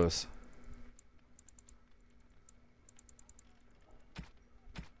all those.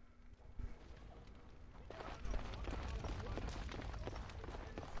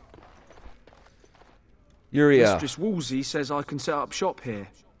 Urea. Mistress Woolsey says I can set up shop here.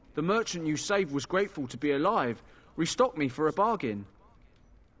 The merchant you saved was grateful to be alive. Restocked me for a bargain.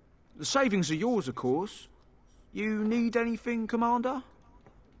 The savings are yours, of course. You need anything, Commander?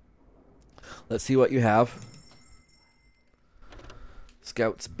 Let's see what you have.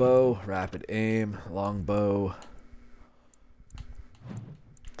 Scout's bow, rapid aim, long bow.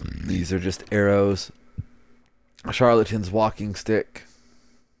 These are just arrows. A charlatan's walking stick.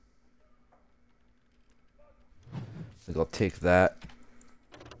 I think I'll take that.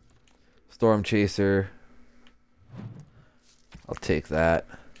 Storm chaser. I'll take that.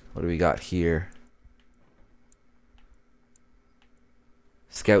 What do we got here?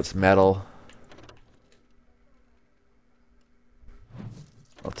 Scout's medal.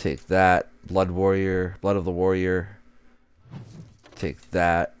 I'll take that. Blood warrior. Blood of the warrior. Take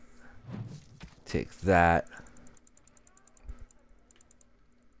that. Take that.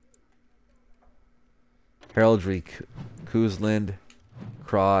 Heraldry Kuzland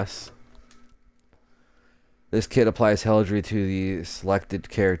Cross. This kit applies heraldry to the selected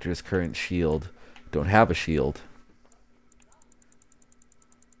character's current shield. Don't have a shield.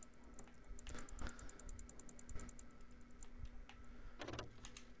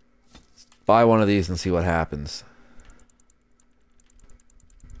 Buy one of these and see what happens.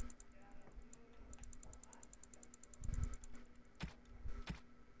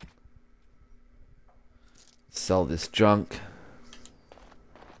 Sell this junk.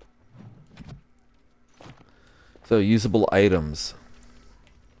 So, usable items.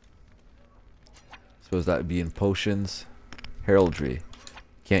 Suppose that would be in potions. Heraldry.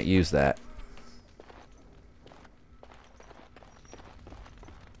 Can't use that.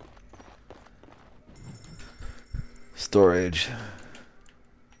 Storage.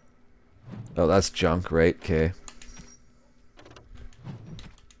 Oh, that's junk, right? Okay.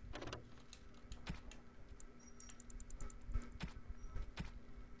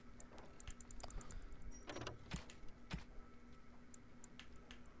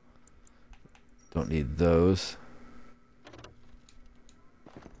 Don't need those.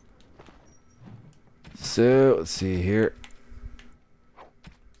 So, let's see here.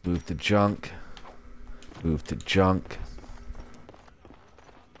 Move to junk. Move to junk.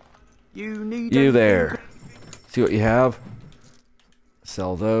 You there. See what you have.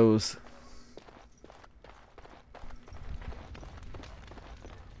 Sell those.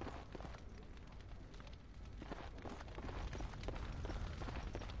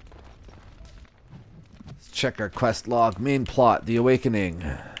 Let's check our quest log. Main plot, The Awakening.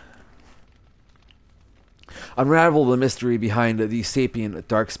 Unravel the mystery behind the sapient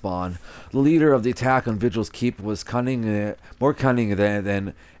Darkspawn. The leader of the attack on Vigil's Keep was cunning, more cunning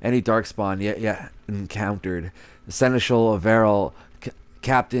than any Darkspawn yet encountered. The Seneschal of Varel,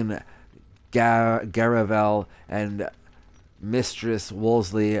 Captain Garavel, and Mistress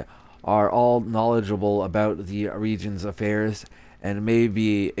Wolseley are all knowledgeable about the region's affairs and may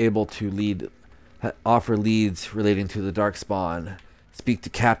be able to offer leads relating to the Darkspawn. Speak to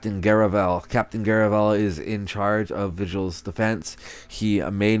Captain Garavel. Captain Garavel is in charge of Vigil's defense. He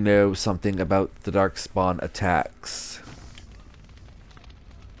may know something about the Darkspawn attacks.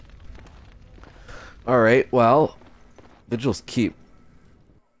 Alright, well, Vigil's Keep.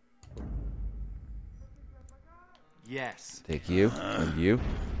 Yes. Take you, and you.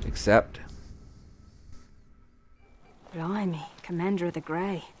 Accept. Blimey, Commander of the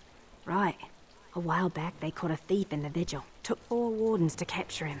Grey. Right. A while back, they caught a thief in the Vigil. Took 4 wardens to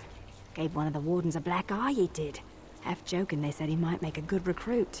capture him. Gave one of the wardens a black eye, he did. Half joking, they said he might make a good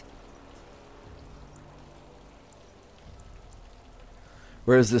recruit.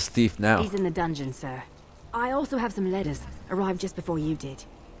 Where is this thief now? He's in the dungeon, sir. I also have some letters. Arrived just before you did.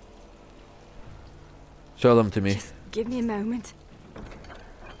 Show them to me. Just give me a moment.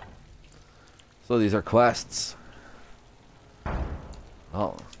 So these are quests.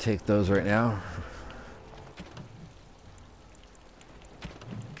 I'll take those right now.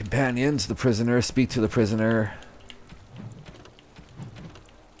 Companions, the prisoner, speak to the prisoner.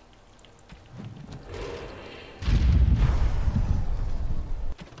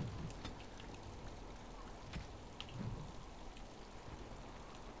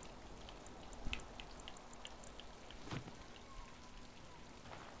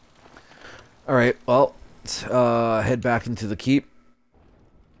 Alright, well, let's head back into the keep.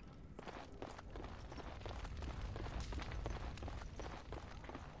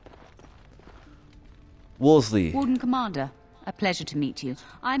 Wolseley. Warden Commander, a pleasure to meet you.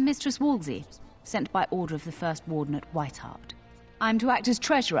 I'm Mistress Wolsey, sent by order of the First Warden at Whitehart. I'm to act as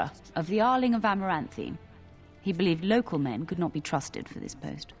treasurer of the Arling of Amaranthine. He believed local men could not be trusted for this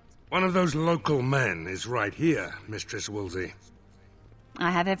post. One of those local men is right here, Mistress Wolsey. I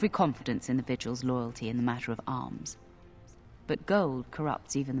have every confidence in the Vigil's loyalty in the matter of arms. But gold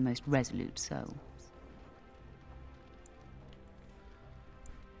corrupts even the most resolute soul.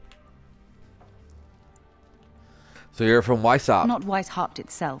 So you're from Weishaupt? Not Weishaupt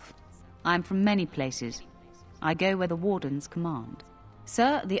itself. I'm from many places. I go where the wardens command.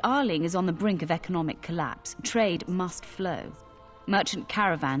 Sir, the Arling is on the brink of economic collapse. Trade must flow. Merchant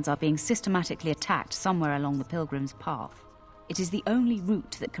caravans are being systematically attacked somewhere along the Pilgrim's Path. It is the only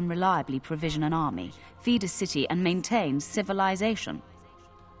route that can reliably provision an army, feed a city, and maintain civilization.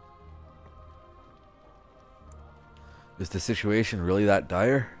 Is the situation really that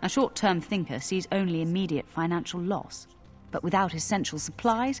dire? A short-term thinker sees only immediate financial loss. But without essential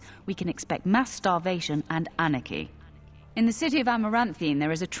supplies, we can expect mass starvation and anarchy. In the city of Amaranthine,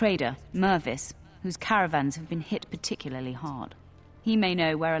 there is a trader, Mervis, whose caravans have been hit particularly hard. He may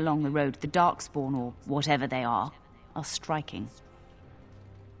know where along the road the Darkspawn, or whatever they are striking.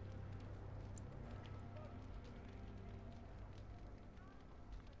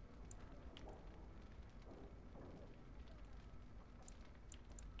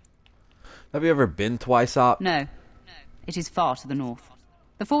 Have you ever been to Weishaupt? No. It is far to the north.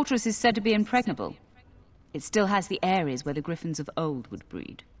 The fortress is said to be impregnable. It still has the areas where the griffins of old would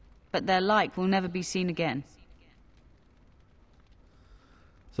breed. But their like will never be seen again.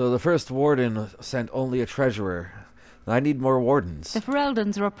 So the first warden sent only a treasurer. I need more wardens. The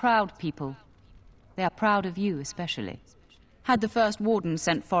Fereldans are a proud people. They are proud of you, especially. Had the first warden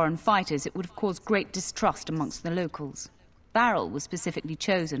sent foreign fighters, it would have caused great distrust amongst the locals. Barrel was specifically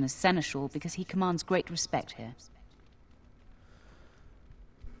chosen as seneschal because he commands great respect here.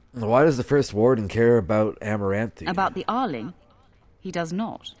 Why does the first warden care about Amaranthine? About the Arling? He does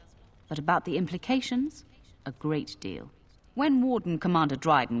not. But about the implications? A great deal. When Warden Commander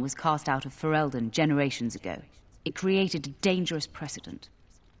Dryden was cast out of Ferelden generations ago, it created a dangerous precedent.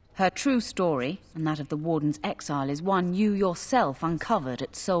 Her true story, and that of the Warden's exile, is one you yourself uncovered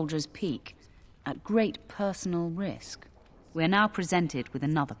at Soldier's Peak, at great personal risk. We are now presented with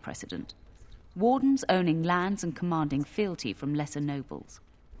another precedent. Wardens owning lands and commanding fealty from lesser nobles.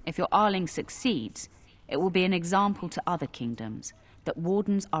 If your Arling succeeds, it will be an example to other kingdoms that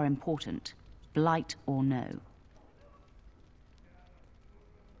wardens are important, blight or no.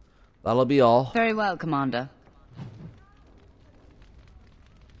 That'll be all. Very well, Commander.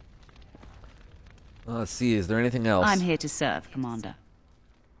 Let's see, is there anything else? I'm here to serve, Commander.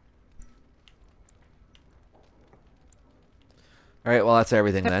 Alright, well that's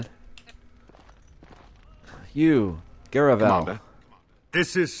everything then. You, Garavel. Commander.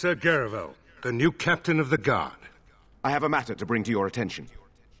 This is Sir Garavel, the new captain of the guard. I have a matter to bring to your attention.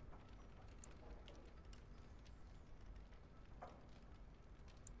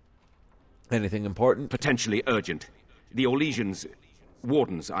 Anything important? Potentially urgent. The Orlesians,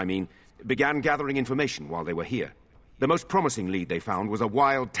 wardens, I mean, began gathering information while they were here. The most promising lead they found was a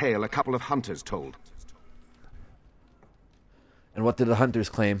wild tale a couple of hunters told. And what did the hunters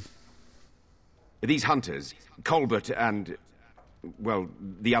claim? These hunters, Colbert and, well,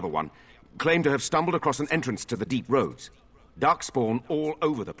 the other one, claim to have stumbled across an entrance to the deep roads. Darkspawn all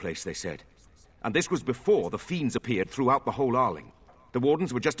over the place, they said. And this was before the fiends appeared throughout the whole Arling. The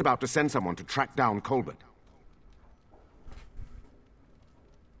wardens were just about to send someone to track down Colbert.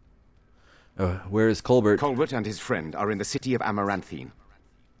 Where is Colbert? Colbert and his friend are in the city of Amaranthine.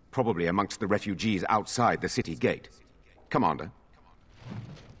 Probably amongst the refugees outside the city gate. Commander.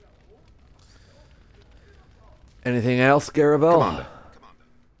 Anything else, Garavel? Commander.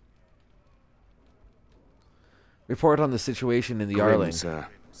 Report on the situation in the Grim, Arling. Sir.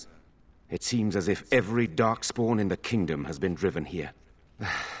 It seems as if every darkspawn in the kingdom has been driven here.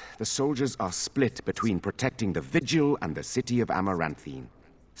 The soldiers are split between protecting the Vigil and the city of Amaranthine.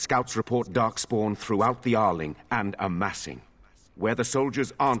 Scouts report darkspawn throughout the Arling and amassing. Where the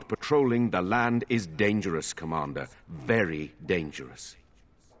soldiers aren't patrolling, the land is dangerous, Commander. Very dangerous.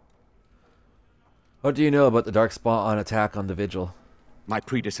 What do you know about the Darkspawn attack on the Vigil? My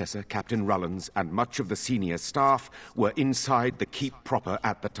predecessor, Captain Rullans, and much of the senior staff were inside the keep proper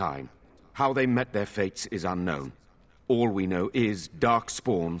at the time. How they met their fates is unknown. All we know is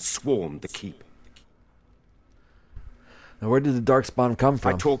Darkspawn swarmed the keep. Now, where did the Darkspawn come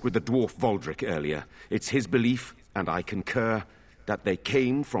from? I talked with the dwarf Voldric earlier. It's his belief, and I concur, that they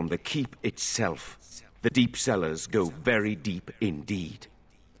came from the keep itself. The deep cellars go very deep indeed.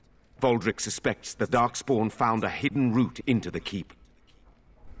 Voldric suspects the Darkspawn found a hidden route into the keep.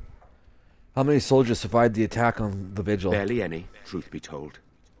 How many soldiers survived the attack on the Vigil? Barely any, truth be told.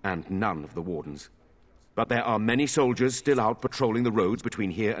 And none of the wardens. But there are many soldiers still out patrolling the roads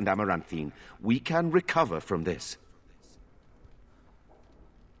between here and Amaranthine. We can recover from this.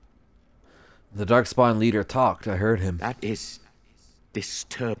 The Darkspawn leader talked, I heard him. That is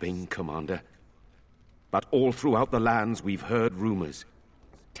disturbing, Commander. But all throughout the lands we've heard rumors.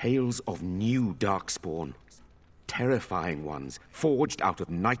 Tales of new Darkspawn. Terrifying ones, forged out of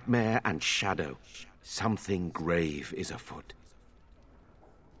nightmare and shadow. Something grave is afoot.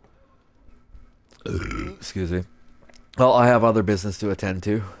 Excuse me. Well, I have other business to attend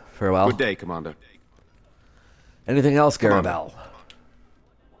to. Farewell. Good day, Commander. Anything else, Garavel?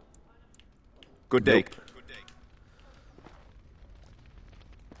 Good day. Nope.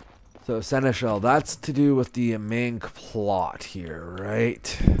 So, Seneschal, that's to do with the main plot here,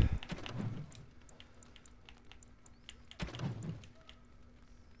 right?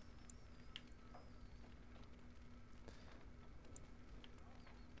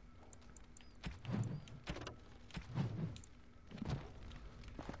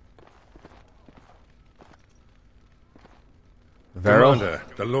 Commander,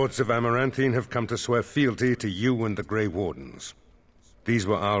 the Lords of Amaranthine have come to swear fealty to you and the Grey Wardens. These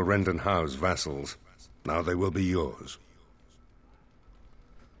were our Rendon Howe's vassals. Now they will be yours.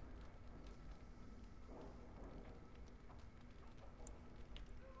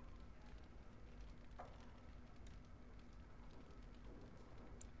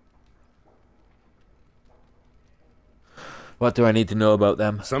 What do I need to know about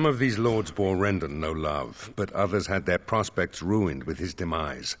them? Some of these lords bore Rendon no love, but others had their prospects ruined with his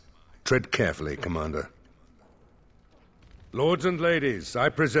demise. Tread carefully, Commander. Lords and ladies, I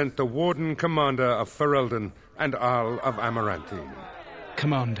present the Warden Commander of Ferelden, and Arl of Amaranthine.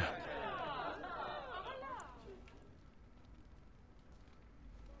 Commander.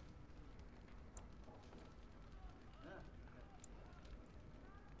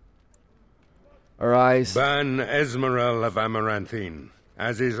 Arise. Ban Esmeralda of Amaranthine.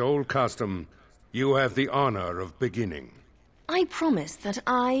 As is old custom, you have the honor of beginning. I promise that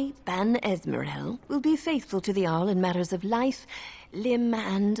I, Ban Esmeralda, will be faithful to the Arl in matters of life, limb,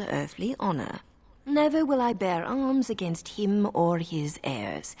 and earthly honor. Never will I bear arms against him or his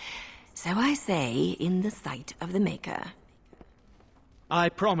heirs. So I say, in the sight of the Maker. I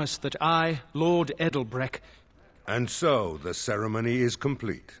promise that I, Lord Edelbreck... And so the ceremony is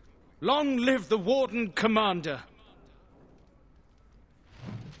complete. Long live the Warden Commander!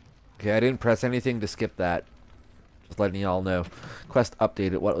 Okay, I didn't press anything to skip that. Just letting y'all know. Quest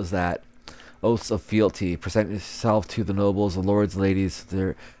updated. What was that? Oaths of fealty. Present yourself to the nobles, the lords, ladies.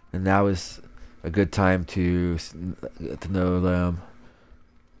 There, and now is a good time to know them.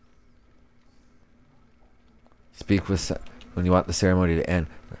 Speak with when you want the ceremony to end.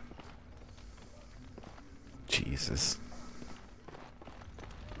 Jesus.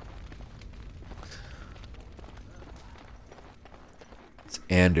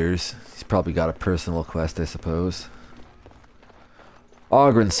 Anders. He's probably got a personal quest, I suppose.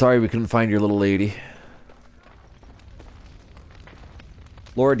 Ogren, sorry we couldn't find your little lady.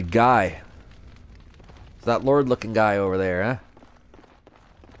 Lord Guy. It's that lord-looking guy over there, huh?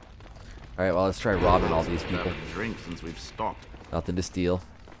 Alright, well, let's try robbing all these people. Drink since we've stopped. Nothing to steal.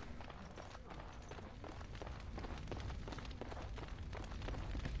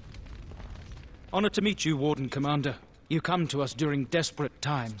 Honor to meet you, Warden Commander. You come to us during desperate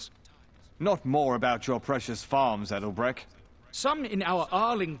times. Not more about your precious farms, Edelbreck. Some in our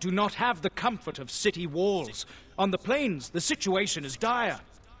Arling do not have the comfort of city walls. On the plains, the situation is dire.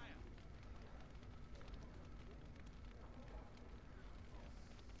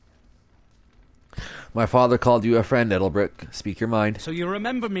 My father called you a friend, Edelbreck. Speak your mind. So you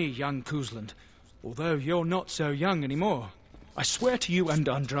remember me, young Kuzland, although you're not so young anymore. I swear to you and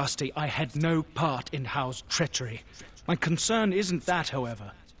Andraste I had no part in Howe's treachery. My concern isn't that,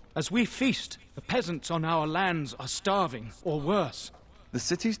 however. As we feast, the peasants on our lands are starving, or worse. The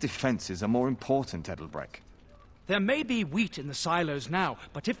city's defenses are more important, Edelbreck. There may be wheat in the silos now,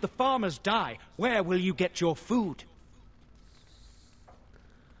 but if the farmers die, where will you get your food?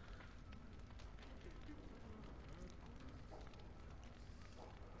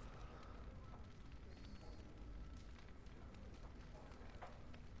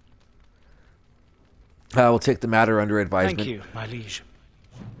 I will take the matter under advisement. Thank you, my liege.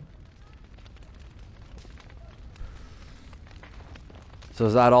 So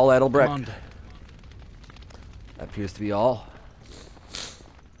is that all, Edelbreck? Commander. That appears to be all.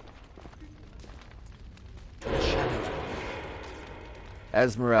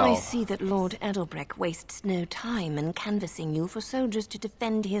 Esmeralda. I see that Lord Edelbreck wastes no time in canvassing you for soldiers to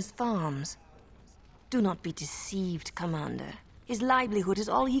defend his farms. Do not be deceived, Commander. His livelihood is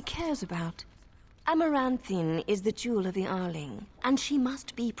all he cares about. Amaranthine is the jewel of the Arling, and she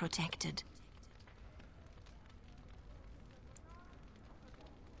must be protected.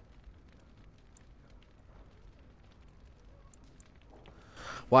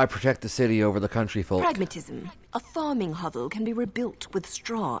 Why protect the city over the country folk? Pragmatism. A farming hovel can be rebuilt with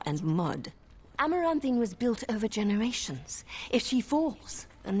straw and mud. Amaranthine was built over generations. If she falls,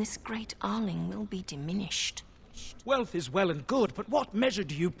 then this great Arling will be diminished. Wealth is well and good, but what measure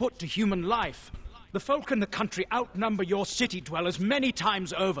do you put to human life? The folk in the country outnumber your city dwellers many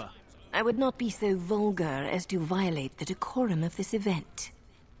times over. I would not be so vulgar as to violate the decorum of this event.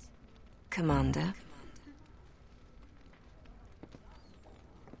 Commander.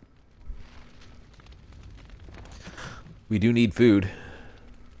 We do need food.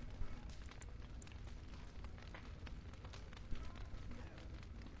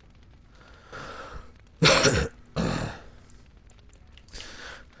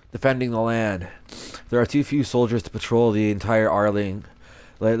 Defending the land. There are too few soldiers to patrol the entire Arling.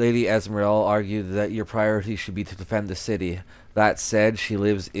 Lady Esmeralda argued that your priority should be to defend the city. That said, she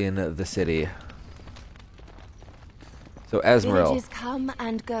lives in the city. So Esmeralda. Villages come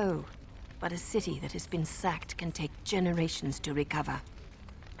and go, but a city that has been sacked can take generations to recover.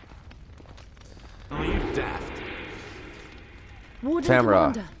 Are you daft? Warden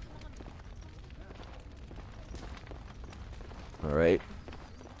Tamara. Commander. All right.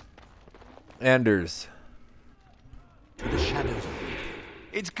 Anders. To the shadows.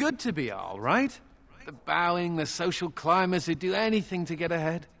 It's good to be all right. The bowing, the social climbers who do anything to get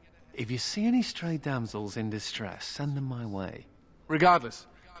ahead. If you see any stray damsels in distress, send them my way. Regardless,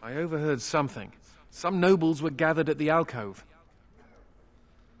 I overheard something. Some nobles were gathered at the alcove.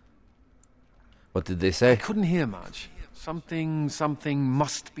 What did they say? I couldn't hear much. Something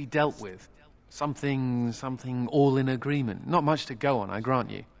must be dealt with. Something all in agreement. Not much to go on, I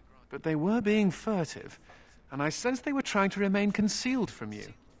grant you. But they were being furtive, and I sensed they were trying to remain concealed from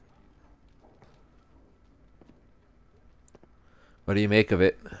you. What do you make of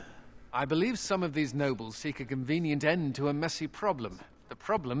it? I believe some of these nobles seek a convenient end to a messy problem. The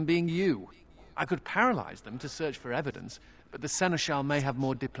problem being you. I could paralyze them to search for evidence, but the Seneschal may have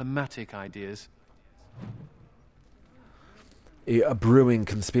more diplomatic ideas. A brewing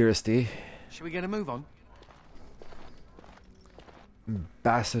conspiracy. Should we get a move on?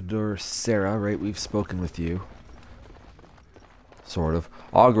 Ambassador Sarah, right? We've spoken with you. Sort of.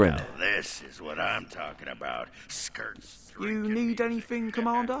 Ogren. Now this is what I'm talking about. Skirts. You need anything,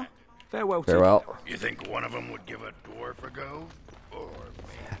 Commander? Farewell. Farewell. You think one of them would give a dwarf a go? Or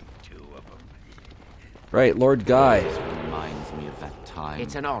maybe two of them? Right, Lord Guy. This reminds me of that time.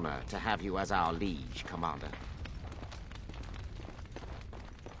 It's an honor to have you as our liege, Commander.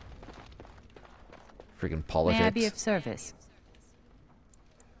 Freaking politics. May I be of service?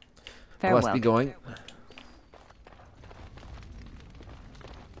 I Farewell. must be going.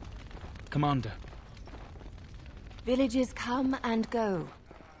 Commander. Villages come and go,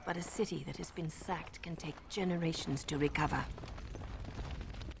 but a city that has been sacked can take generations to recover.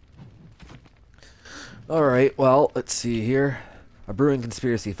 Alright, well, let's see here. A brewing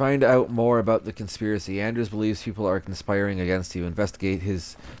conspiracy. Find out more about the conspiracy. Anders believes people are conspiring against you. Investigate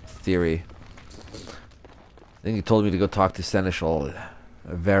his theory. I think he told me to go talk to Seneschal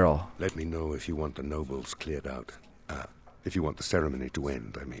Veril. Let me know if you want the nobles cleared out. If you want the ceremony to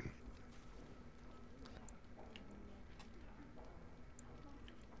end, I mean.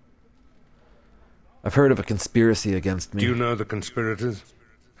 I've heard of a conspiracy against me. Do you know the conspirators?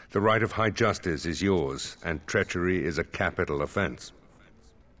 The right of high justice is yours, and treachery is a capital offense.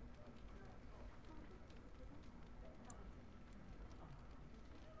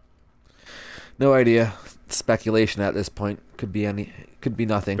 No idea. Speculation at this point. Could be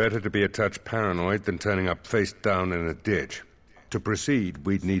nothing. Better to be a touch paranoid than turning up face down in a ditch. To proceed,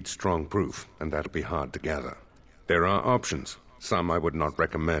 we'd need strong proof, and that'll be hard to gather. There are options. Some I would not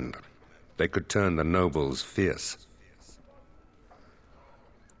recommend. They could turn the nobles fierce.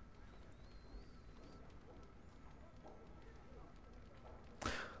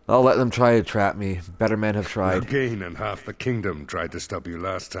 I'll let them try to trap me. Better men have tried. Again, and half the kingdom tried to stop you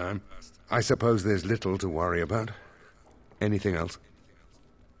last time. I suppose there's little to worry about. Anything else?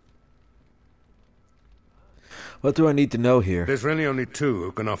 What do I need to know here? There's really only two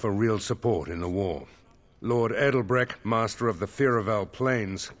who can offer real support in the war. Lord Edelbrecht, master of the Firavel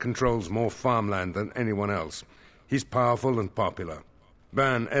Plains, controls more farmland than anyone else. He's powerful and popular.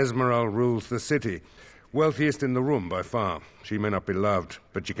 Ban Esmeralda rules the city. Wealthiest in the room by far. She may not be loved,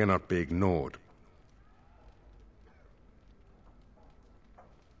 but she cannot be ignored.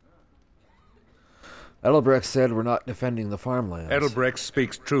 Edelbrecht said we're not defending the farmlands. Edelbrecht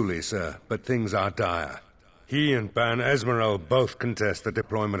speaks truly, sir, but things are dire. He and Ban Esmeralda both contest the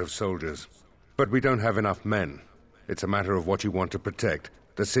deployment of soldiers. But we don't have enough men. It's a matter of what you want to protect.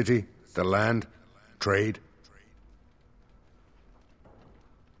 The city, the land, trade.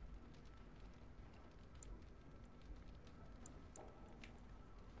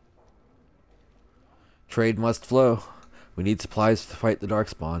 Trade must flow. We need supplies to fight the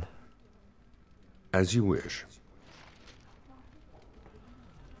Darkspawn. As you wish.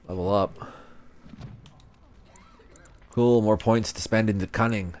 Level up. Cool, more points to spend into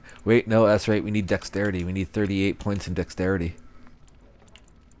cunning. Wait, no, that's right, we need dexterity. We need 38 points in dexterity.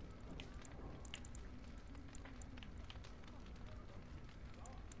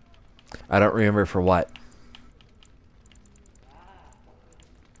 I don't remember for what.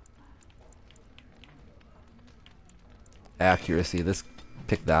 Accuracy, let's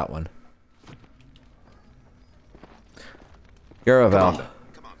pick that one. Garavel.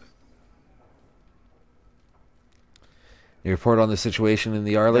 You report on the situation in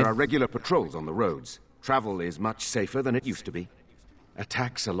the Arling? There are regular patrols on the roads. Travel is much safer than it used to be.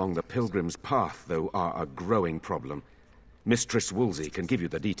 Attacks along the Pilgrim's Path, though, are a growing problem. Mistress Woolsey can give you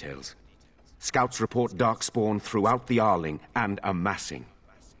the details. Scouts report Darkspawn throughout the Arling and amassing.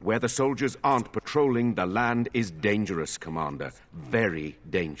 Where the soldiers aren't patrolling, the land is dangerous, Commander. Very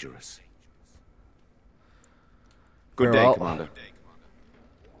dangerous. Good day, Commander.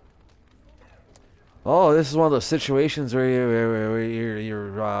 Oh, this is one of those situations where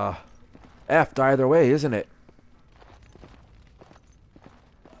you're effed either way, isn't it?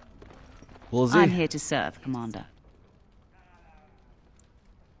 Woolsey? I'm here to serve, Commander.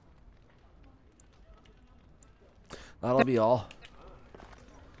 That'll be all.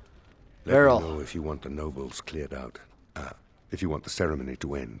 Let Beryl. me know if you want the nobles cleared out. If you want the ceremony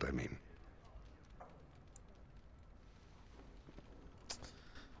to end, I mean.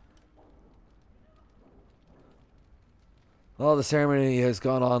 Well, the ceremony has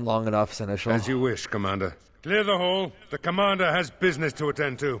gone on long enough, Seneschal. As you wish, Commander. Clear the hall. The Commander has business to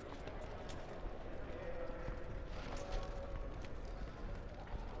attend to.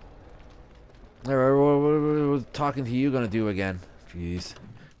 What talking to you gonna do again? Jeez.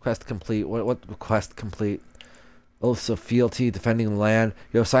 Quest complete. What quest complete? Oaths of fealty, defending the land.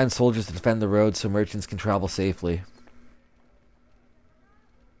 You have assigned soldiers to defend the roads so merchants can travel safely.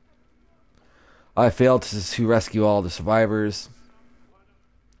 I failed to rescue all the survivors.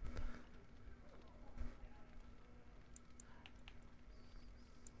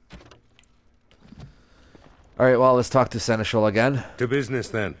 Alright, well, let's talk to Seneschal again. To business,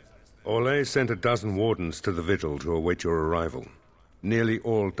 then. Orlais sent a dozen wardens to the Vigil to await your arrival. Nearly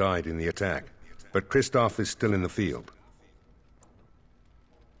all died in the attack, but Christoph is still in the field.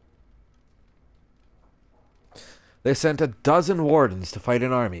 They sent a dozen wardens to fight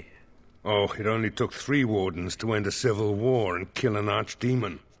an army. Oh, it only took 3 wardens to end a civil war and kill an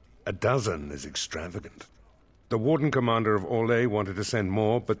archdemon. A dozen is extravagant. The warden commander of Orlais wanted to send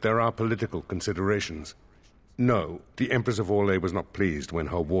more, but there are political considerations. No, the Empress of Orlais was not pleased when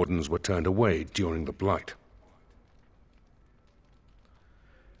her wardens were turned away during the Blight.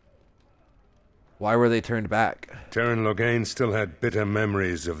 Why were they turned back? Terran Loghain still had bitter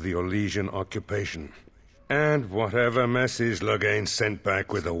memories of the Orlesian occupation. And whatever message Loghain sent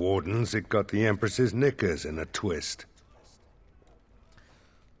back with the wardens, it got the Empress's knickers in a twist.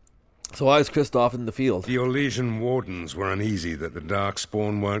 So why is Christoph in the field? The Orlesian wardens were uneasy that the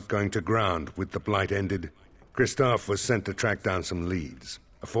Darkspawn weren't going to ground with the Blight ended. Christoph was sent to track down some leads.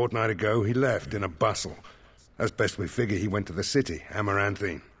 A fortnight ago, he left in a bustle. As best we figure, he went to the city,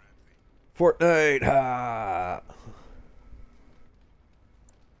 Amaranthine. Fortnite, ha!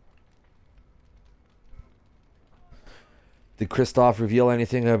 Did Christoph reveal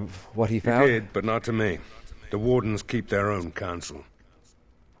anything of what he found? He did, but not to me. The wardens keep their own counsel.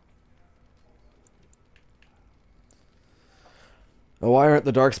 Why aren't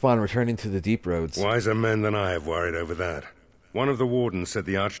the Darkspawn returning to the deep roads? Wiser men than I have worried over that. One of the wardens said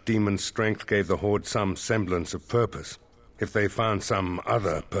the archdemon's strength gave the Horde some semblance of purpose. If they found some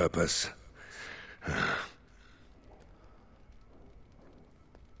other purpose...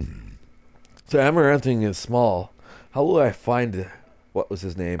 So Amaranthine is small. How will I find... What was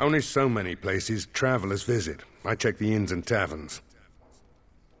his name? Only so many places travelers visit. I check the inns and taverns.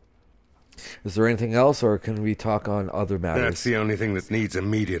 Is there anything else, or can we talk on other matters? That's the only thing that needs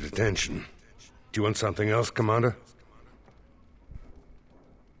immediate attention. Do you want something else, Commander?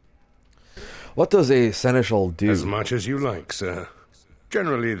 What does a Seneschal do? As much as you like, sir.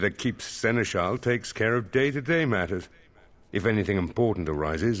 Generally, the Keep's Seneschal takes care of day-to-day matters. If anything important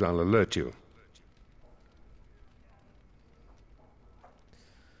arises, I'll alert you.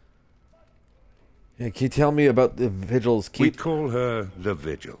 Yeah, can you tell me about the Vigil's Keep? We call her the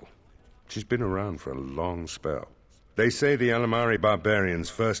Vigil. She's been around for a long spell. They say the Alamari barbarians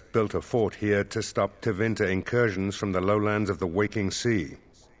first built a fort here to stop Tevinter incursions from the lowlands of the Waking Sea.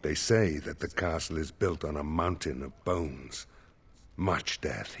 They say that the castle is built on a mountain of bones. Much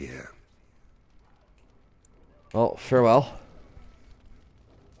death here. Well, farewell.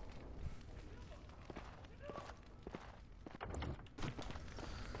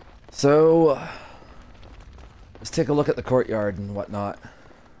 So, let's take a look at the courtyard and whatnot.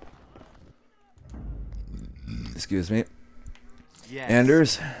 Excuse me. Yes.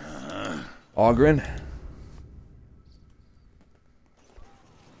 Anders. Ogren.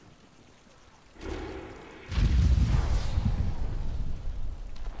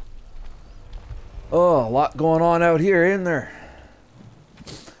 Oh, a lot going on out here, isn't there?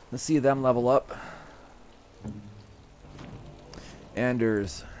 Let's see them level up.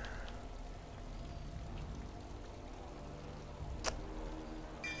 Anders.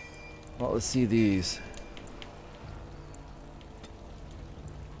 Well, let's see these.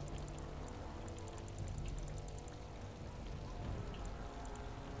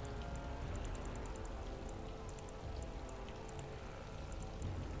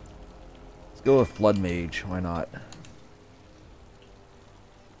 Let's go with Blood Mage. Why not?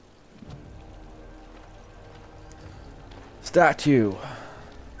 Statue.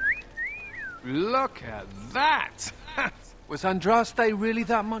 Look at that! Was Andraste really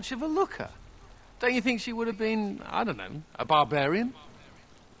that much of a looker? Don't you think she would have been, I don't know, a barbarian?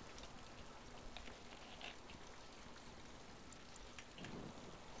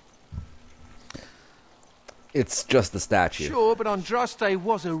 It's just the statue. Sure, but Andraste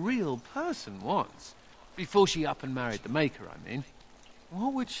was a real person once. Before she up and married the Maker, I mean.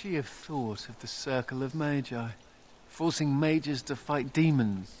 What would she have thought of the Circle of Magi? Forcing mages to fight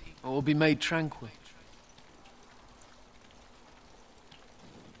demons, or be made tranquil?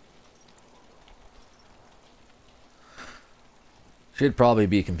 She'd probably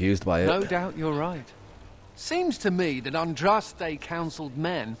be confused by it. No doubt you're right. Seems to me that Andraste counseled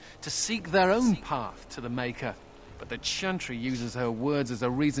men to seek their own path to the Maker, but that Chantry uses her words as a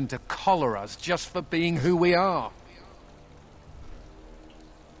reason to collar us just for being who we are.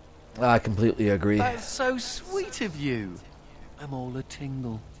 I completely agree. That's so sweet of you. I'm all a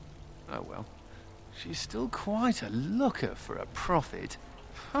tingle. Oh well, she's still quite a looker for a prophet.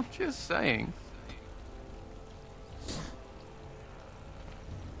 I'm just saying.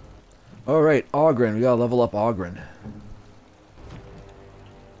 Alright, Ogren. We gotta level up Ogren.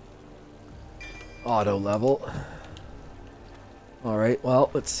 Auto level. Alright,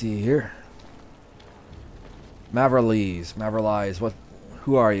 well, let's see here. Maverlies,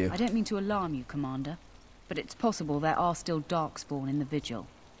 who are you? I don't mean to alarm you, Commander, but it's possible there are still Darkspawn in the Vigil.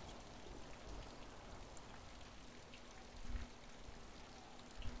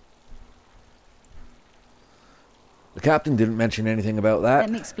 The captain didn't mention anything about that.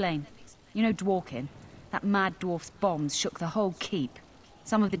 Let me explain. You know Dworkin? That mad dwarf's bombs shook the whole keep.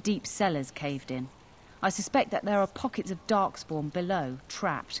 Some of the deep cellars caved in. I suspect that there are pockets of Darkspawn below,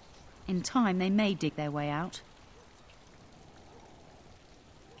 trapped. In time, they may dig their way out.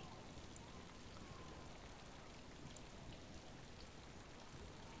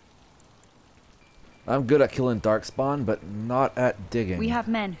 I'm good at killing Darkspawn, but not at digging. We have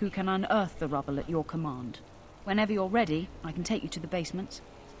men who can unearth the rubble at your command. Whenever you're ready, I can take you to the basement.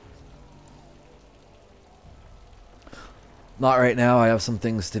 Not right now, I have some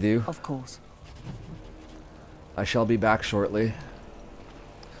things to do. Of course. I shall be back shortly.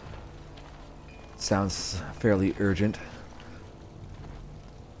 Sounds fairly urgent.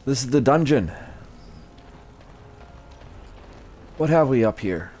 This is the dungeon. What have we up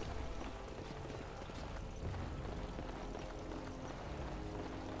here?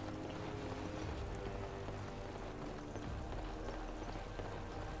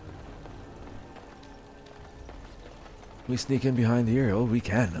 Can we sneak in behind here? Oh, we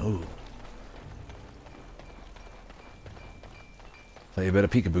can. Oh. Play a bit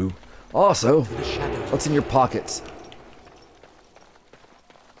of peekaboo. Also, what's in your pockets?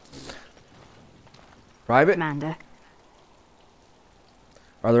 Private? Commander.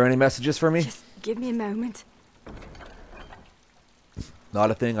 Are there any messages for me? Just give me a moment.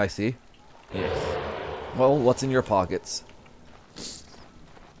 Not a thing I see. Yes. Well, what's in your pockets?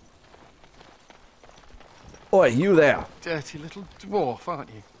 Oi, you there! Dirty little dwarf, aren't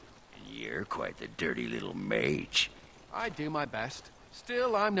you? You're quite the dirty little mage. I do my best.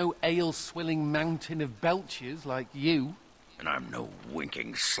 Still, I'm no ale-swilling mountain of belches like you. And I'm no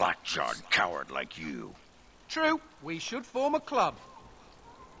winking, slack-jawed coward like you. True. We should form a club.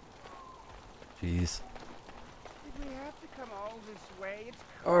 Jeez. Did we have to come all this way?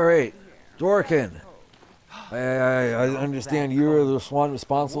 Alright, Dworkin. I understand you're the one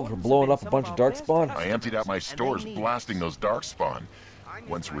responsible for blowing up a bunch of Darkspawn? I emptied out my stores blasting those Darkspawn.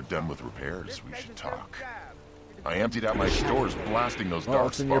 Once we're done with repairs, we should talk. I emptied out my stores blasting those Darkspawn.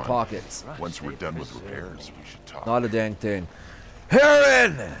 What's in your pockets? Once we're done with repairs, we should talk. Not a dang thing.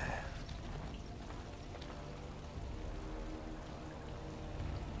 Heron!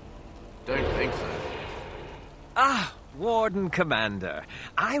 Don't think so. Ah, Warden Commander.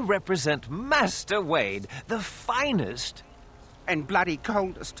 I represent Master Wade, the finest... And bloody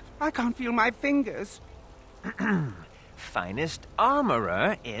coldest. I can't feel my fingers. finest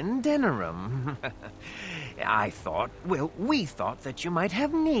armorer in Denerim. I thought, well, we thought that you might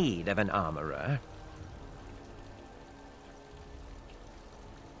have need of an armorer.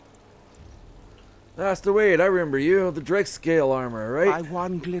 Master Wade, I remember you, the Drake scale armor, right? My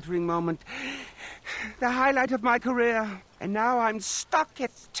one glittering moment. The highlight of my career. And now I'm stuck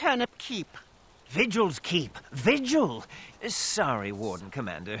at Turnip Keep. Vigil's Keep. Vigil! Sorry, Warden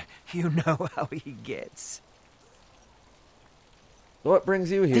Commander. You know how he gets. What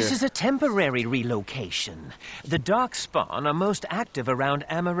brings you here? This is a temporary relocation. The Darkspawn are most active around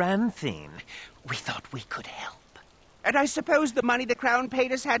Amaranthine. We thought we could help. And I suppose the money the Crown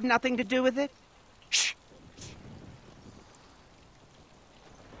paid us had nothing to do with it? Shh!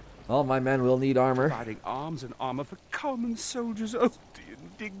 All my men will need armor. Providing arms and armor for common soldiers. Oh,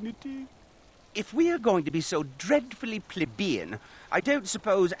 the indignity. If we are going to be so dreadfully plebeian, I don't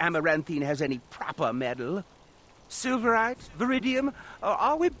suppose Amaranthine has any proper medal. Silverite? Viridium? Or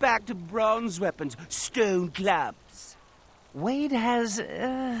are we back to bronze weapons? Stone clubs? Wade has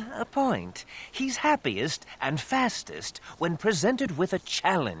a point. He's happiest and fastest when presented with a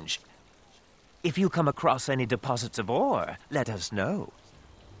challenge. If you come across any deposits of ore, let us know.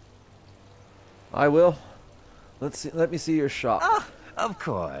 I will. Let me see your shop. Ah, of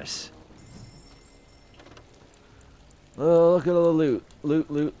course. Oh, look at all the loot.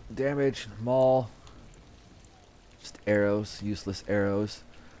 Loot, damage, maul. Just arrows, useless arrows.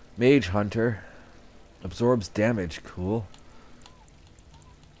 Mage Hunter. Absorbs damage, cool.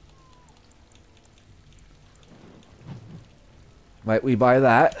 Might we buy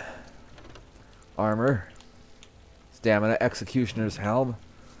that? Armor. Stamina, Executioner's Helm.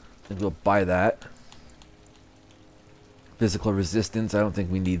 I think we'll buy that. Physical resistance, I don't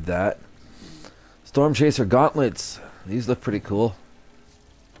think we need that. Storm Chaser Gauntlets. These look pretty cool.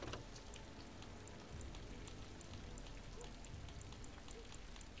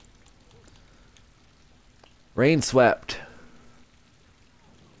 Rain Swept.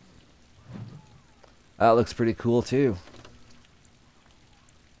 That looks pretty cool too.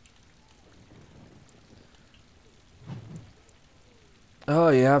 Oh,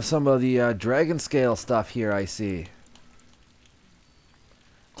 you have some of the dragon scale stuff here, I see.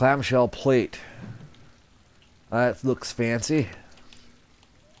 Clamshell plate. That looks fancy.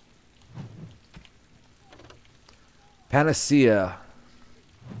 Panacea.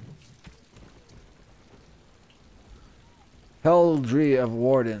 Heraldry of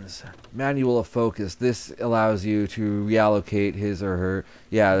Wardens. Manual of Focus. This allows you to reallocate his or her.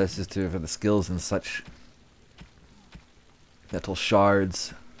 Yeah, this is for the skills and such. Metal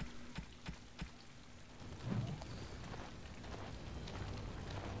shards.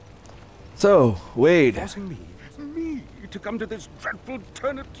 So, Wade. Forcing me to come to this dreadful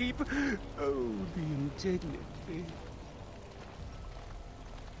turnip keep. Oh, the indignity.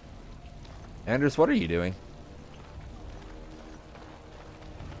 Anders, what are you doing?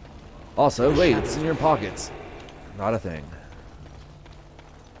 Also, wait, it's in your pockets. Not a thing.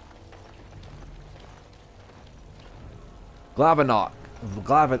 Glavanac.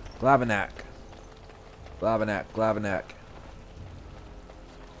 Glavanac.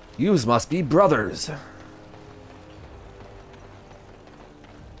 Yous must be brothers.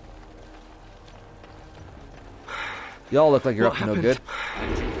 Y'all look like you're up to no good.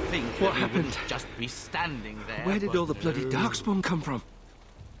 What happened? Just be standing there. Where did all the bloody darkspawn come from?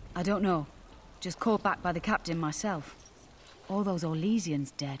 I don't know. Just called back by the captain myself. All those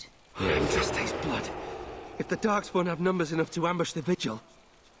Orlesians dead. I just taste blood. If the darkspawn have numbers enough to ambush the Vigil.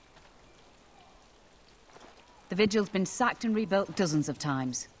 The Vigil's been sacked and rebuilt dozens of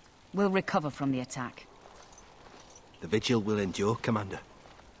times. We'll recover from the attack. The Vigil will endure, Commander.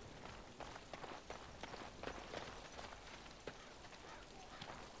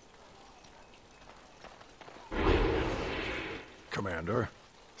 Commander,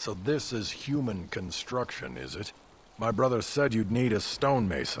 so this is human construction, is it? My brother said you'd need a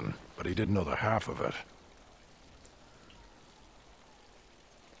stonemason, but he didn't know the half of it.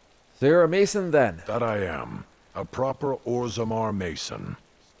 So you're a mason then? That I am. A proper Orzammar mason.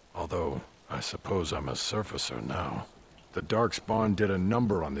 Although, I suppose I'm a surfacer now. The Darkspawn did a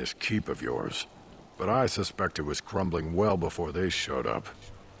number on this keep of yours, but I suspect it was crumbling well before they showed up.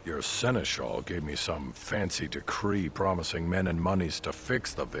 Your seneschal gave me some fancy decree promising men and monies to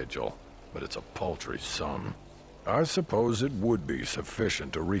fix the Vigil, but it's a paltry sum. I suppose it would be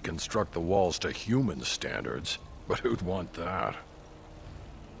sufficient to reconstruct the walls to human standards, but who'd want that?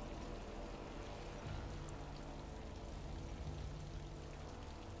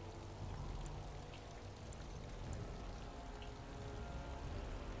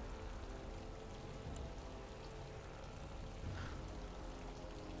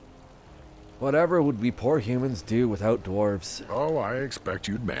 Whatever would we poor humans do without dwarves? Oh, I expect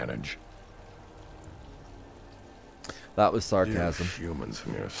you'd manage. That was sarcasm. You humans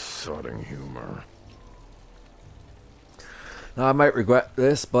and your sodding humor. Now, I might regret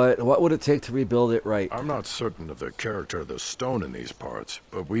this, but what would it take to rebuild it right? I'm not certain of the character of the stone in these parts,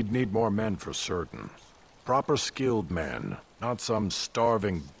 but we'd need more men for certain. Proper skilled men, not some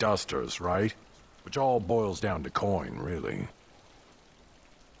starving dusters, right? Which all boils down to coin, really.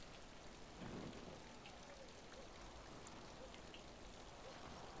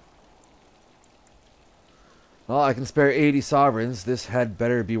 Well, I can spare 80 sovereigns. This had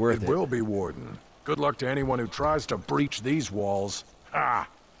better be worth it. It will be, Warden. Good luck to anyone who tries to breach these walls. Ha!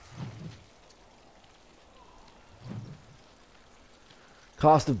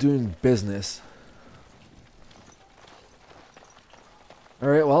 Cost of doing business.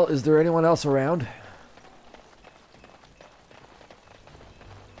 Alright, well, is there anyone else around?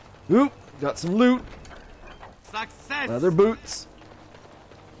 Oop, got some loot. Success! Leather boots.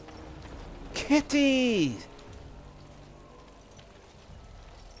 Kitty!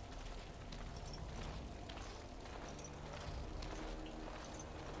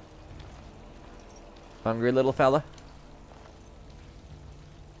 Hungry little fella?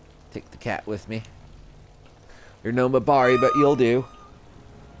 Take the cat with me. You're no Mabari, but you'll do.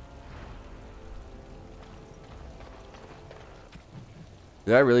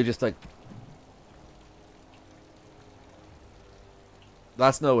 Did I really just like...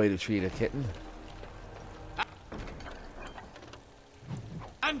 That's no way to treat a kitten.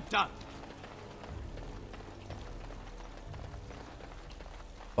 And done.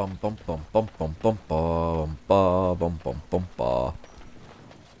 Bum bum bum bum bum bum bum bum bum bum bum bum.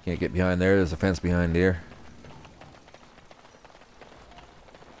 Can't get behind there. There's a fence behind here.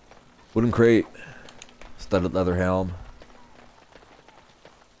 Wooden crate. Studded leather helm.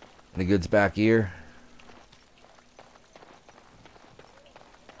 Any goods back here?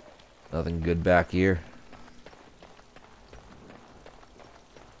 Nothing good back here.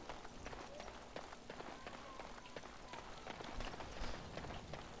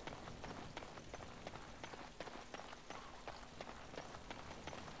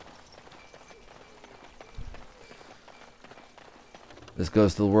 This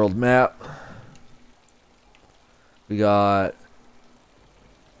goes to the world map. We got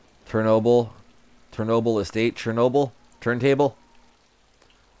Chernobyl Estate, Chernobyl, Turntable,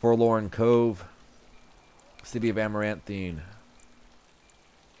 Forlorn Cove, City of Amaranthine.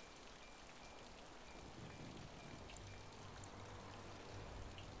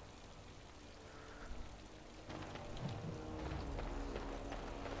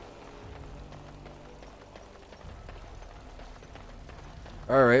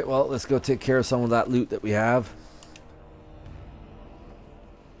 Alright, well, let's go take care of some of that loot that we have.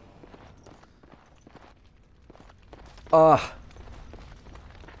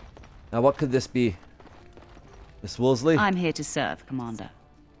 Now what could this be? Miss Wolseley? I'm here to serve, Commander.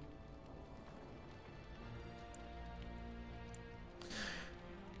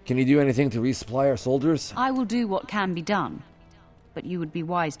 Can you do anything to resupply our soldiers? I will do what can be done, but you would be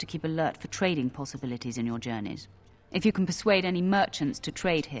wise to keep alert for trading possibilities in your journeys. If you can persuade any merchants to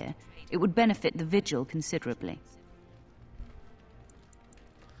trade here, it would benefit the Vigil considerably.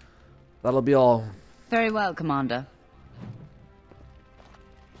 That'll be all. Very well, Commander.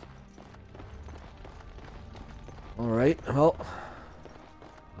 Alright, well,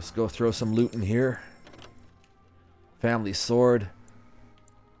 let's go throw some loot in here. Family sword. Is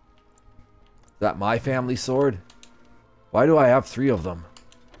that my family sword? Why do I have 3 of them?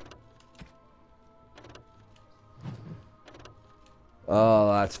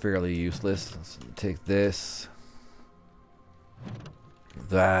 Oh, that's fairly useless. Let's take this.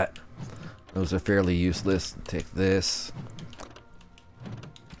 That. Those are fairly useless. Take this.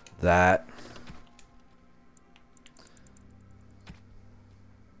 That.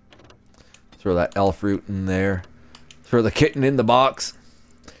 Throw that elf root in there. Throw the kitten in the box.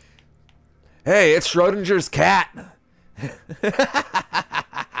 Hey, it's Schrodinger's cat.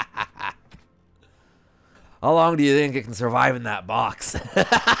 How long do you think it can survive in that box?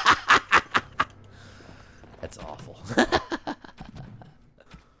 That's awful.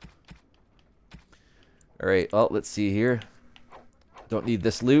 Alright, well, let's see here. Don't need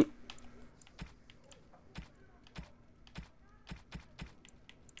this loot.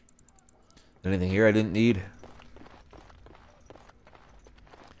 Anything here I didn't need?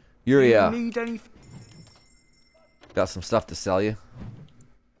 Uria. Need any... Got some stuff to sell you.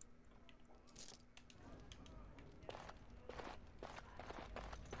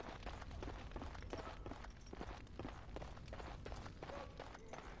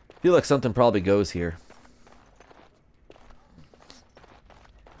 Feel like something probably goes here.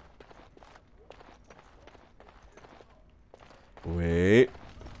 Wait.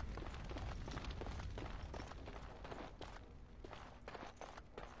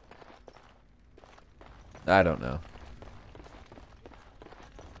 I don't know.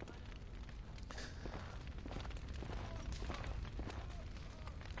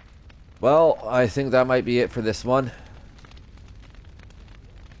 Well, I think that might be it for this one.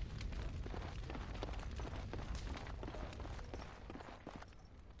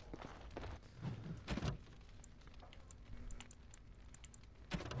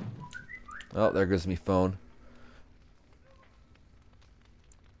 Oh, there goes me phone.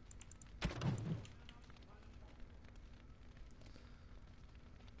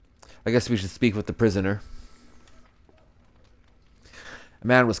 I guess we should speak with the prisoner. A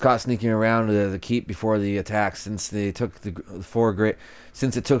man was caught sneaking around the keep before the attack. Since it took four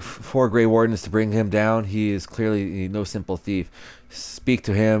Grey Wardens to bring him down, he is clearly no simple thief. Speak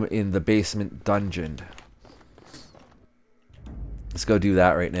to him in the basement dungeon. Let's go do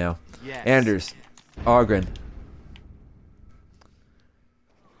that right now. Yes. Anders, Ogren.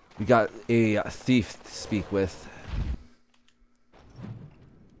 We got a thief to speak with.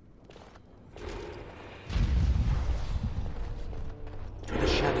 The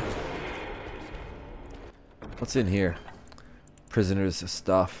shadows. What's in here? Prisoners'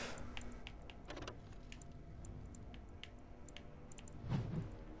 stuff.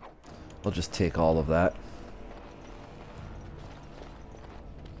 I'll just take all of that.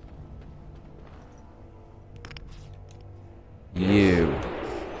 You.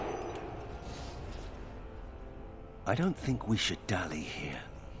 I don't think we should dally here.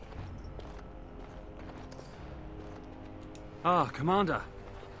 Ah, Commander.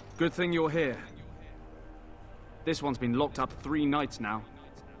 Good thing you're here. This one's been locked up 3 nights now.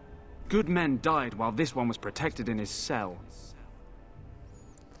 Good men died while this one was protected in his cell.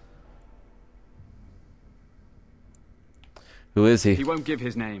 Who is he? He won't give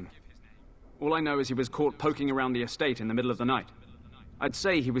his name. All I know is he was caught poking around the estate in the middle of the night. I'd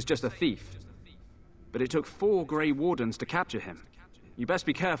say he was just a thief. But it took 4 Grey Wardens to capture him. You best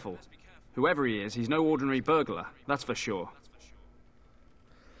be careful. Whoever he is, he's no ordinary burglar, that's for sure.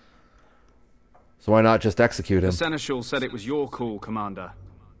 So why not just execute him? The Seneschal said it was your call, Commander.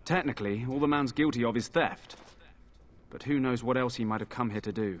 Technically, all the man's guilty of is theft. But who knows what else he might have come here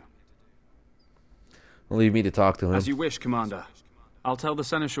to do. Leave me to talk to him. As you wish, Commander. I'll tell the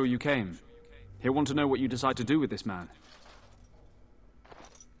Seneschal you came. He'll want to know what you decide to do with this man.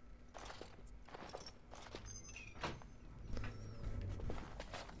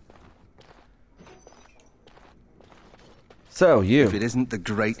 So, you. If it isn't the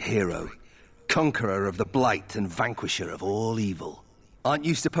great hero, conqueror of the blight and vanquisher of all evil. Aren't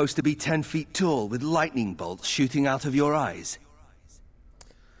you supposed to be 10 feet tall with lightning bolts shooting out of your eyes?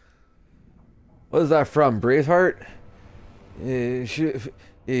 What is that from? Braveheart?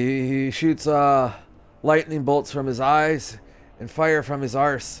 He shoots lightning bolts from his eyes and fire from his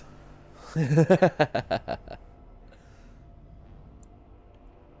arse.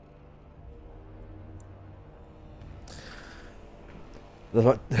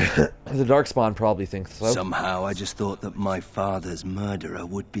 The Darkspawn probably thinks so. Somehow I just thought that my father's murderer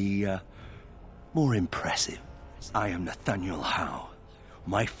would be more impressive. I am Nathaniel Howe.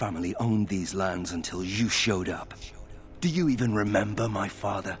 My family owned these lands until you showed up. Do you even remember my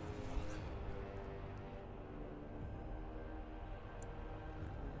father?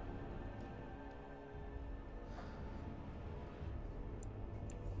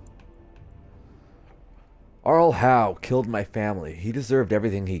 Arl Howe killed my family. He deserved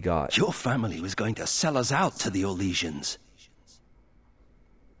everything he got. Your family was going to sell us out to the Orlesians.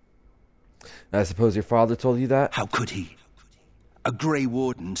 I suppose your father told you that? How could he? A Grey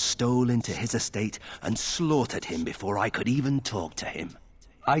Warden stole into his estate and slaughtered him before I could even talk to him.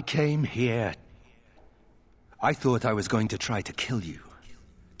 I came here. I thought I was going to try to kill you,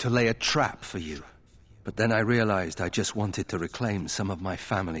 to lay a trap for you. But then I realized I just wanted to reclaim some of my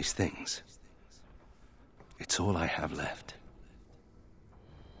family's things. It's all I have left.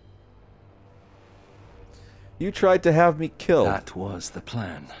 You tried to have me killed. That was the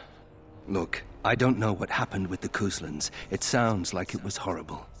plan. Look, I don't know what happened with the Kuzlans. It sounds like it was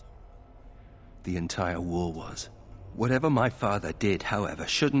horrible. The entire war was. Whatever my father did, however,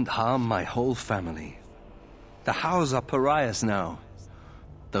 shouldn't harm my whole family. The Howes are pariahs now.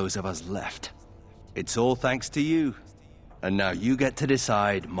 Those of us left. It's all thanks to you. And now you get to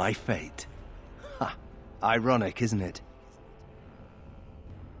decide my fate. Ha! Ironic, isn't it?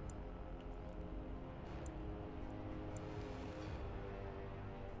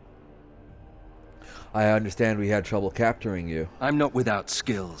 I understand we had trouble capturing you. I'm not without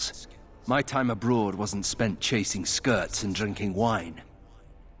skills. My time abroad wasn't spent chasing skirts and drinking wine.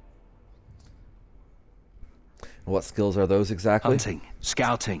 What skills are those exactly? Hunting,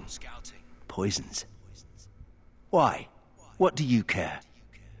 scouting, poisons. Why? What do you care?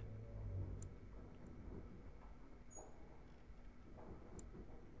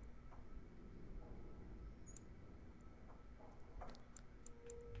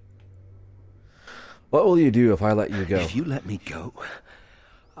 What will you do if I let you go? If you let me go...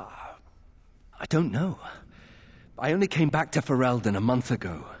 I don't know. I only came back to Ferelden a month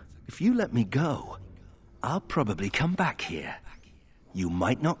ago. If you let me go, I'll probably come back here. You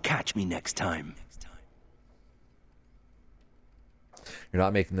might not catch me next time. You're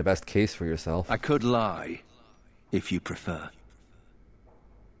not making the best case for yourself. I could lie, if you prefer.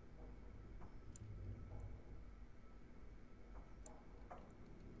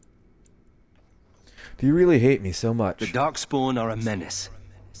 Do you really hate me so much? The Darkspawn are a menace.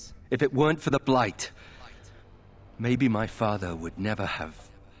 If it weren't for the Blight, maybe my father would never have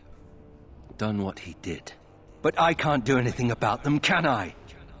done what he did. But I can't do anything about them, can I?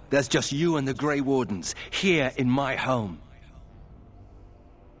 There's just you and the Grey Wardens here in my home.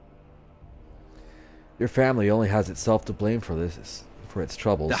 Your family only has itself to blame for this, for its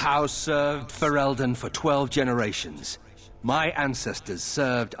troubles. The house served Ferelden for 12 generations. My ancestors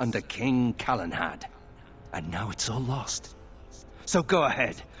served under King Calenhad. And now it's all lost. So go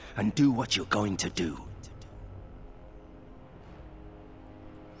ahead and do what you're going to do.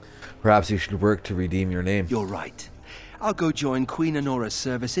 Perhaps you should work to redeem your name. You're right. I'll go join Queen Honora's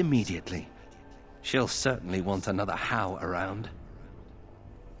service immediately. She'll certainly want another How around.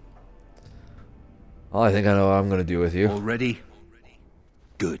 Well, I think I know what I'm going to do with you. Already?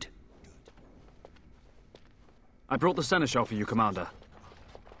 Good. I brought the seneschal for you, Commander.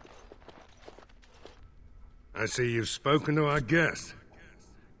 I see you've spoken to our guest.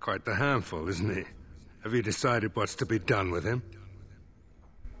 Quite the handful, isn't he? Have you decided what's to be done with him?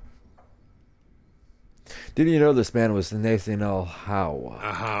 Didn't you know this man was Nathaniel Howe?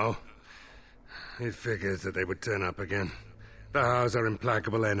 A How? It figures that they would turn up again. The Hows are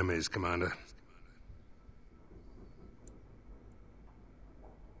implacable enemies, Commander.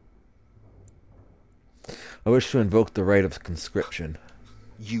 I wish to invoke the right of conscription.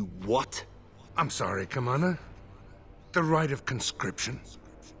 You what? I'm sorry, Commander. The right of conscription?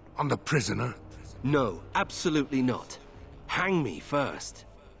 On the prisoner? No, absolutely not. Hang me first.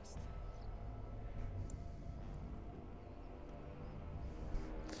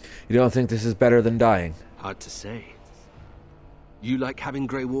 You don't think this is better than dying? Hard to say. You like having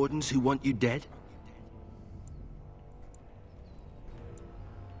Grey Wardens who want you dead?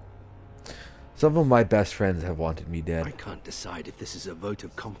 Some of my best friends have wanted me dead. I can't decide if this is a vote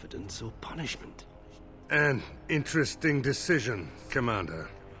of confidence or punishment. An interesting decision, Commander.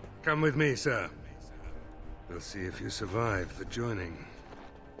 Come with me, sir. We'll see if you survive the joining.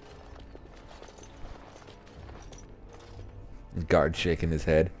 Guard shaking his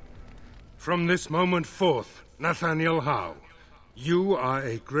head. From this moment forth, Nathaniel Howe, you are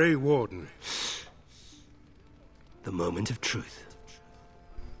a Grey Warden. The moment of truth.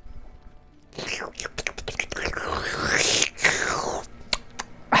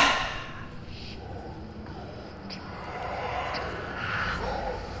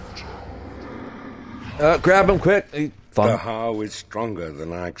 Grab him quick. The Howe is stronger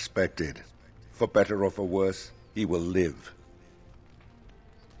than I expected. For better or for worse, he will live.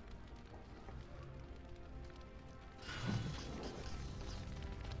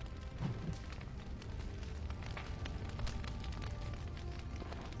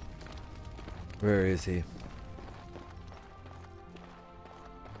 Where is he?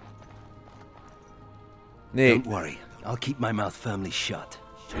 Nate. Don't worry. I'll keep my mouth firmly shut.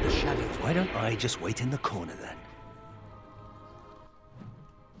 To the shadows. Why don't I just wait in the corner then?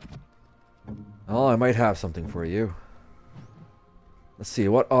 Oh, I might have something for you. Let's see,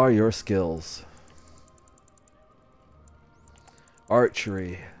 what are your skills?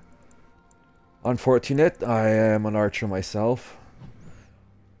 Archery. Unfortunate, I am an archer myself.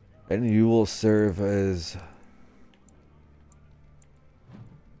 And you will serve as...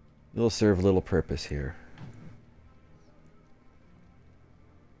 You'll serve little purpose here.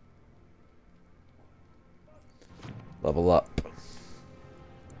 Level up.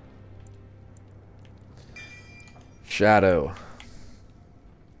 Shadow.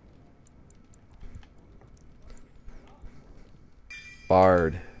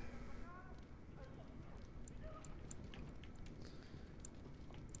 Bard.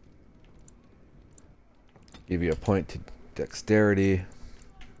 Give you a point to dexterity.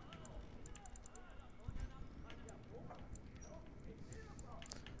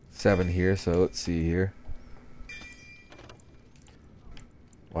 Seven here, so let's see here.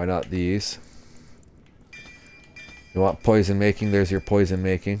 Why not these? You want poison making? There's your poison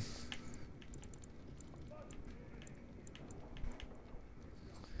making.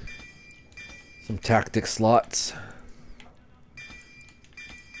 Some tactic slots.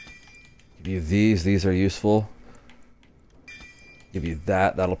 Give you these. These are useful. Give you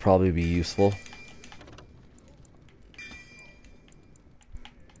that. That'll probably be useful.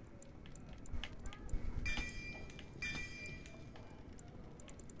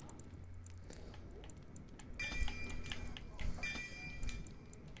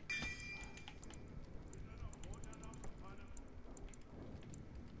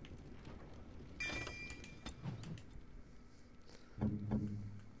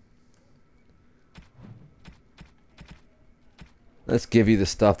 Let's give you the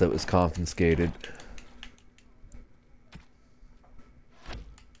stuff that was confiscated.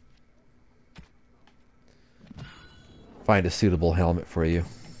 find a suitable helmet for you.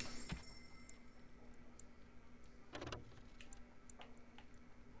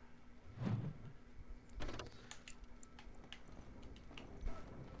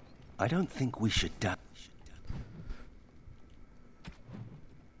 I don't think we should die.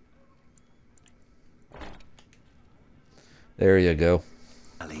 There you go.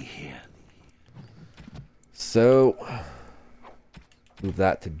 Here. So, move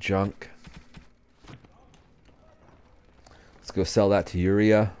that to junk. Let's go sell that to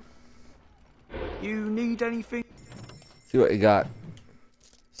Uria. You need anything? See what you got.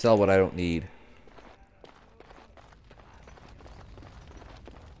 Sell what I don't need.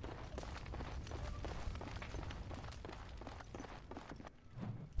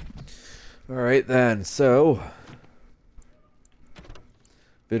 Alright then, so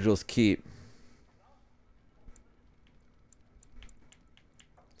Vigil's Keep.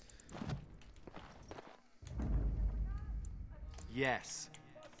 Yes.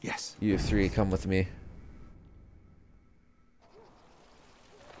 Yes. You three come with me.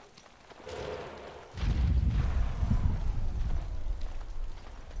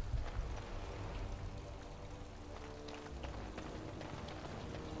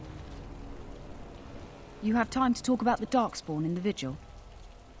 You have time to talk about the Darkspawn in the Vigil?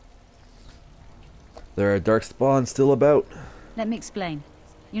 There are Darkspawn still about. Let me explain.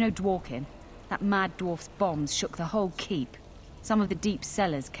 You know Dworkin? That mad dwarf's bombs shook the whole keep. Some of the deep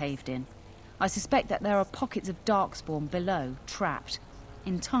cellars caved in. I suspect that there are pockets of Darkspawn below, trapped.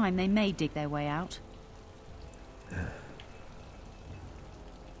 In time, they may dig their way out.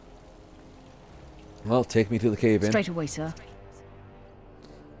 Well, take me to the cave-in. Straight away, sir.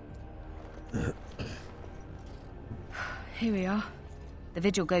 Here we are. The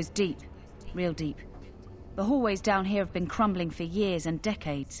Vigil goes deep. Real deep. The hallways down here have been crumbling for years and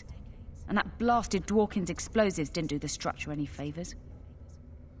decades. And that blasted Dworkin's explosives didn't do the structure any favours.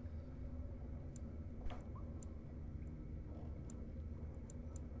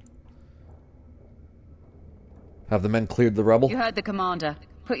 Have the men cleared the rubble? You heard the commander.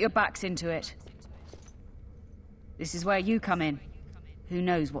 Put your backs into it. This is where you come in. Who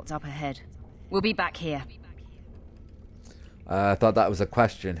knows what's up ahead? We'll be back here. I thought that was a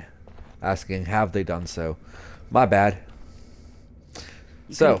question. Asking, have they done so? My bad.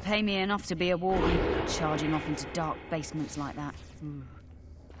 You So, couldn't pay me enough to be a warden, charging off into dark basements like that.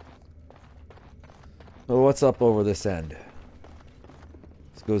 well, what's up over this end?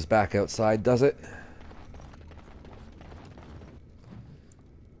 This goes back outside, does it?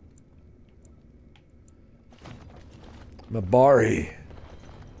 Mabari.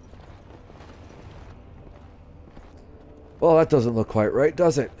 Well, that doesn't look quite right,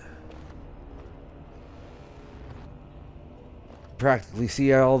 does it? Practically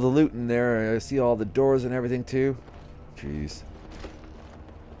see all the loot in there. I see all the doors and everything too. Jeez.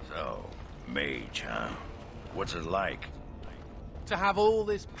 So, mage, huh? What's it like? To have all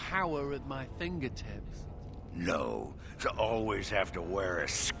this power at my fingertips. No, to always have to wear a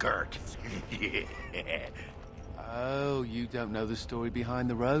skirt. Oh, you don't know the story behind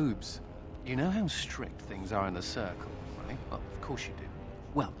the robes. You know how strict things are in the circle, right? Well, of course you do.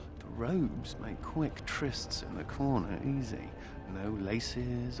 Well, the robes make quick trysts in the corner easy. No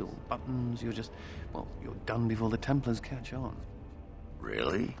laces or buttons, you're just... well, you're done before the Templars catch on.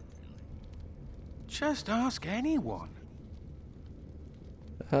 Really? Just ask anyone.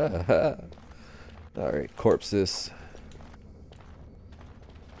 Alright, corpses.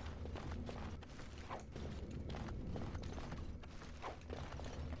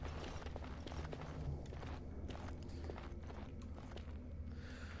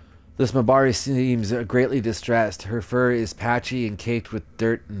 This Mabari seems greatly distressed. Her fur is patchy and caked with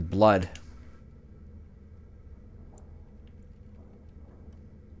dirt and blood.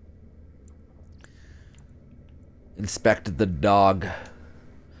 Inspect the dog.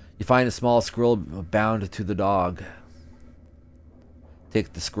 You find a small scroll bound to the dog.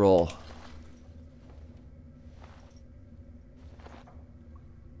 Take the scroll.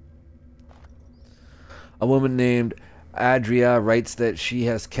 A woman named Adria writes that she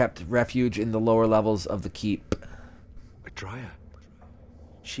has kept refuge in the lower levels of the keep. Adria?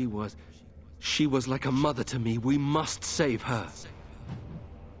 She was like a mother to me. We must save her.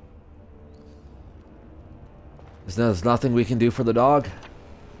 There's nothing we can do for the dog?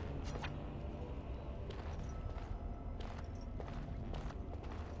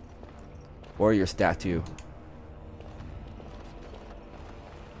 Or your statue?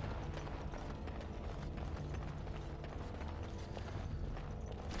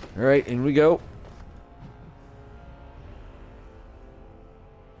 Alright, in we go.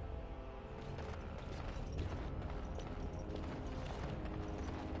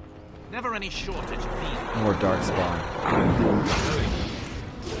 Never any shortage of these. More darkspawn.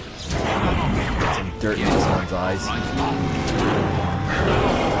 Some dirt in this one's eyes.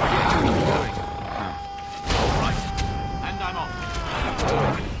 And I'm off.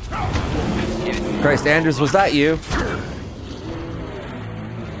 Christ, Anders, was that you?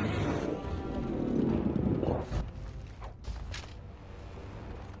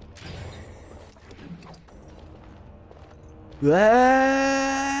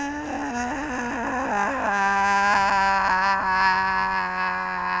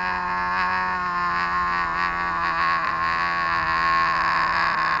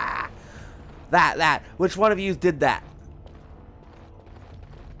 That. Which one of you did that?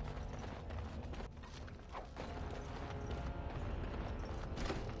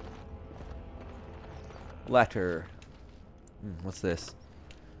 Letter. What's this?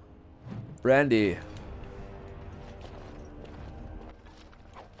 Randy.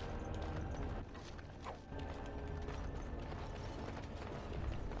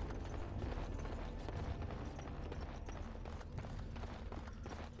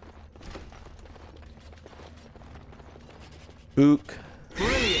 Book.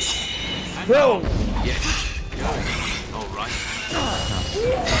 Brilliant. Go. Yes. Going. All right.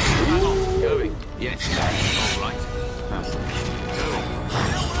 I'm off. Going. Yes. All right.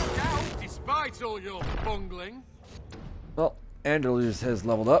 Going. Despite all your bungling. Well, Anders has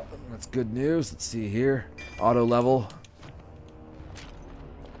leveled up. That's good news. Let's see here. Auto level.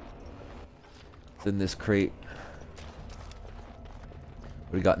 It's in this crate.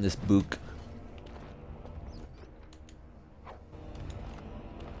 What do we got in this book?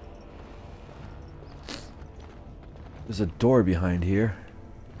 There's a door behind here.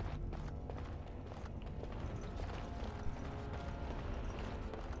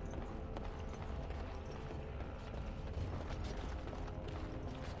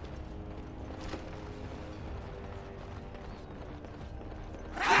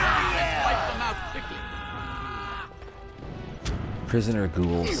 Prisoner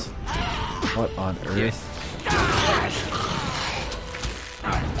ghouls. What on earth?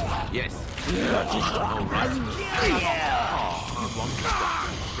 Yes. All right.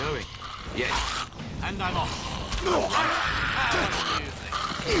 Going. Yes. And I'm off. All right.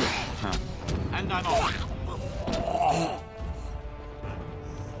 And I'm off.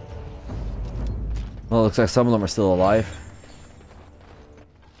 Well, it looks like some of them are still alive.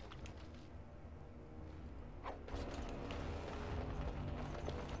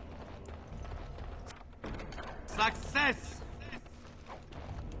 Success.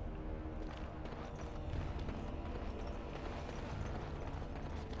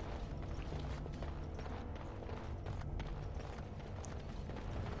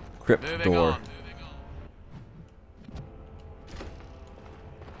 Crypt Moving door. on.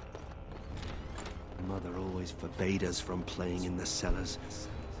 Mother always forbade us from playing in the cellars.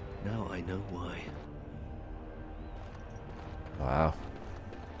 Now I know why. Wow.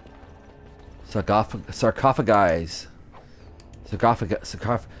 Sarcophagi.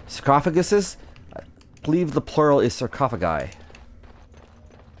 Sarcophaguses? I believe the plural is sarcophagi.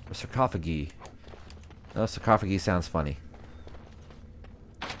 Or sarcophagi. No, sarcophagi sounds funny.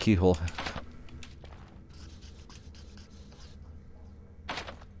 Keyhole.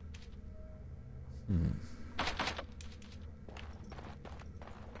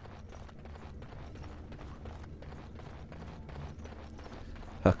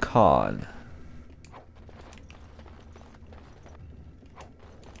 A con.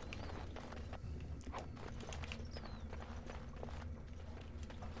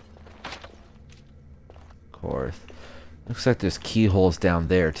 Of course. Looks like there's keyholes down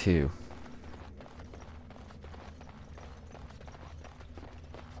there too.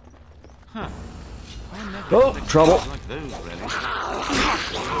 Huh. Oh, trouble. Like those, really.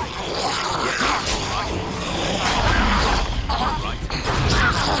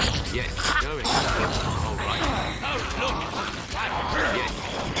 Yes, going. All right. Oh, look. Yes.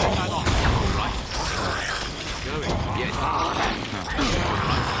 I'm off. All right. Going. Yes. All right.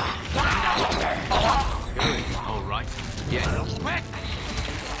 Going. All right. Yes. Quick.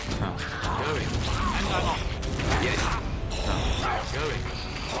 Going. And I'm off. Yes. Going.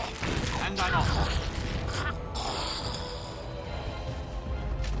 And I'm off.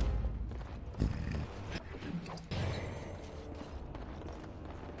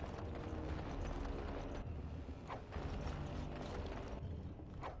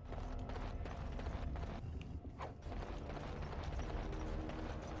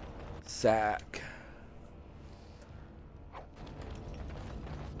 Sack.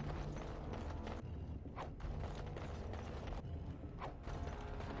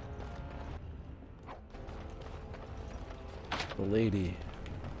 The lady.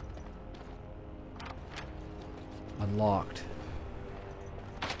 Unlocked.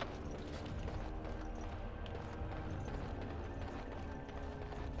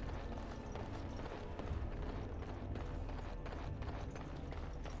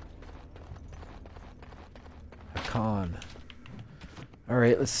 Con.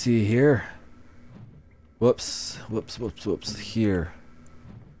 Alright, let's see here. Whoops. Whoops. Here.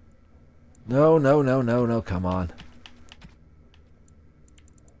 No, come on.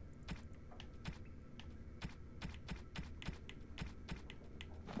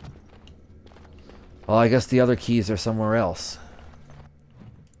 Well, I guess the other keys are somewhere else.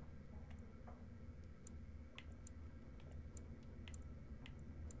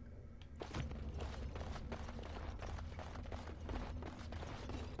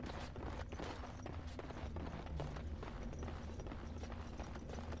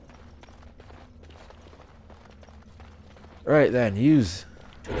 Alright then, use.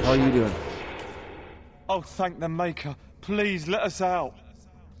 How are you doing? Oh, thank the Maker. Please, let us out.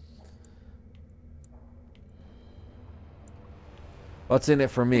 What's in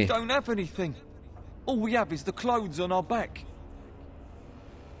it for me? We don't have anything. All we have is the clothes on our back.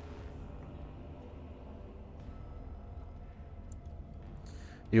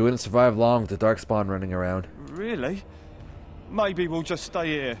 You wouldn't survive long with the Darkspawn running around. Really? Maybe we'll just stay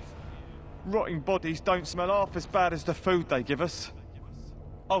here. Rotting bodies don't smell half as bad as the food they give us.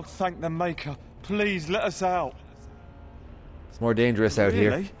 Oh, thank the Maker. Please, let us out. It's more dangerous out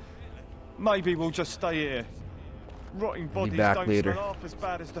here. Maybe we'll just stay here. Rotting bodies don't smell half as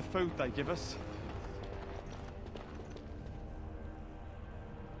bad as the food they give us.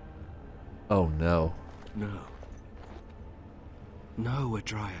 Oh no. No,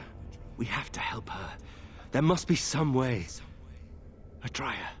 Adria. We have to help her. There must be some way.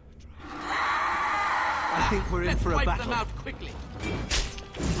 Adria. I think we're in for a battle. Them out quickly.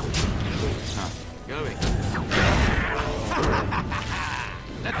 Going.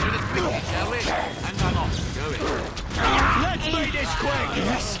 Let's do this quickly, shall we? And I'm off. Going. Let's make this quick!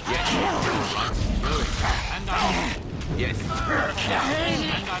 Yes. Right. Going. And I'm off. Yes.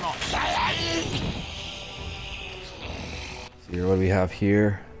 And I'm off. See what do we have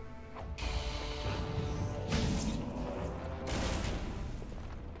here?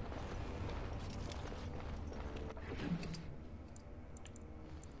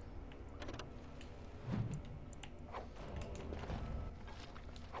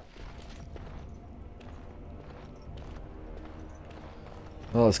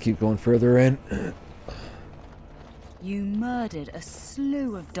 Well, let's keep going further in. You murdered a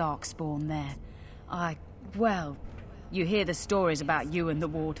slew of Darkspawn there. Well, you hear the stories about you and the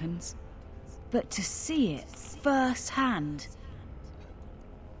Wardens. But to see it firsthand...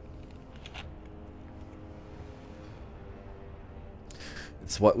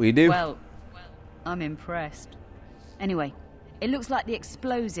 It's what we do. Well, I'm impressed. Anyway, it looks like the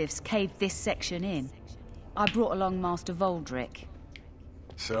explosives caved this section in. I brought along Master Voldrick.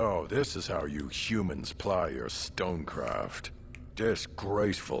 So, this is how you humans ply your stonecraft.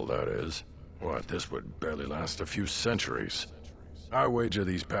 Disgraceful, that is. What, this would barely last a few centuries. I wager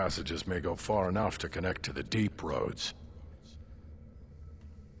these passages may go far enough to connect to the deep roads.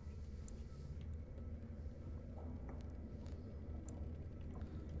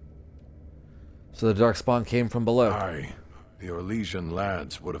 So the Darkspawn came from below. Aye. The Orlesian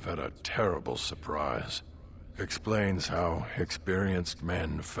lads would have had a terrible surprise. Explains how experienced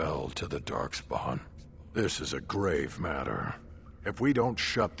men fell to the Darkspawn. This is a grave matter. If we don't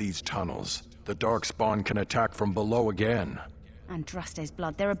shut these tunnels, the Darkspawn can attack from below again. Andraste's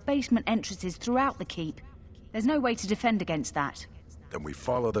blood. There are basement entrances throughout the keep. There's no way to defend against that. Then we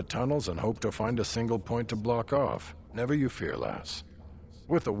follow the tunnels and hope to find a single point to block off. Never you fear, lass.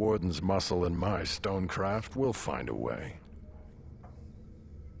 With the Warden's muscle and my stonecraft, we'll find a way.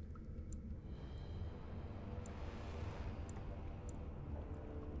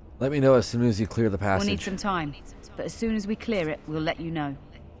 Let me know as soon as you clear the passage. We'll need some time, but as soon as we clear it, we'll let you know.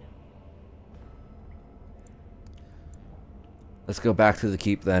 Let's go back to the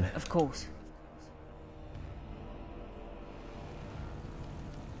keep then. Of course.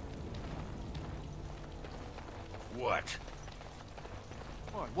 What?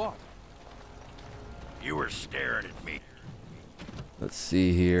 What? You were staring at me. Let's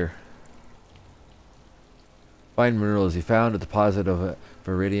see here. Find minerals. You found a deposit of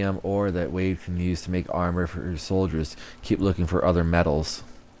viridium ore that Wade can use to make armor for his soldiers. Keep looking for other metals.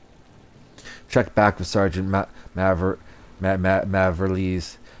 Check back with Sergeant Maverlees.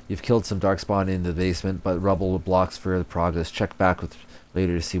 You've killed some Darkspawn in the basement, but rubble blocks further progress. Check back with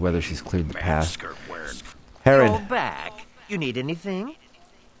later to see whether she's cleared the path. You're Heron. back. You need anything?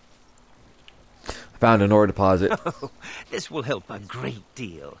 Found an ore deposit. Oh, this will help a great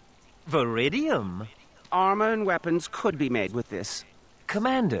deal. Viridium. Armor and weapons could be made with this.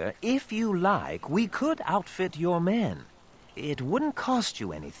 Commander, if you like, we could outfit your men. It wouldn't cost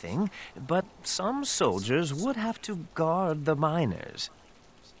you anything, but some soldiers would have to guard the miners.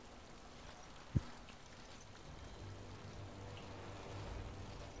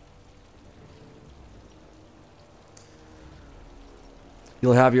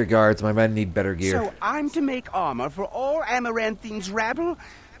 You'll have your guards. My men need better gear. So I'm to make armor for all Amaranthine's rabble?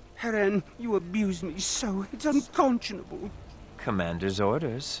 Heren, you abuse me so. It's unconscionable. Commander's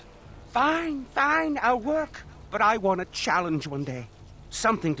orders. Fine, fine, I'll work. But I want a challenge one day.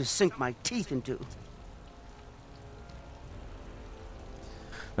 Something to sink my teeth into.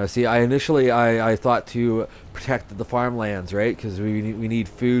 Now, see, I thought to protect the farmlands, right? Because we need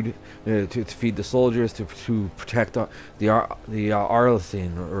food to feed the soldiers, to protect the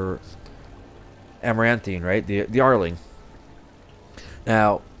Arlethine or Amaranthine, right? The Arling.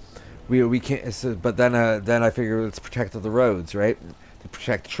 Now, we can't. So, but then I figure let's protect the roads, right? To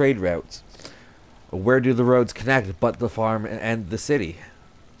protect trade routes. Where do the roads connect but the farm and the city?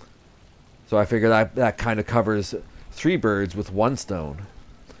 So I figure that kind of covers 3 birds with 1 stone.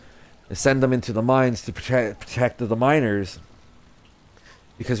 Send them into the mines to protect the miners,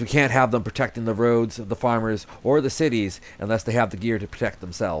 because we can't have them protecting the roads, the farmers, or the cities unless they have the gear to protect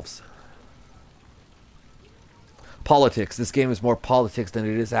themselves. Politics. This game is more politics than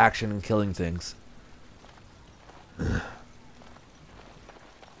it is action and killing things.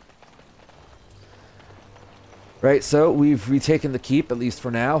 Right, so we've retaken the keep, at least for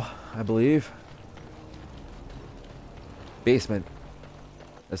now, I believe. Basement.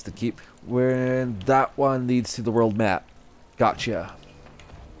 That's the keep. Where that one leads to the world map. Gotcha.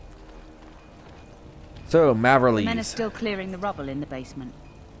 So, Maverleys. Men are still clearing the rubble in the basement.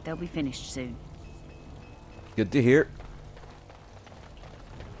 They'll be finished soon. Good to hear.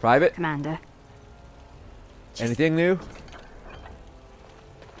 Private? Commander. Anything new?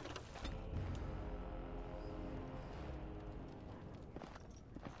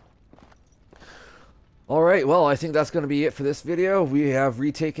 Alright, well, I think that's going to be it for this video. We have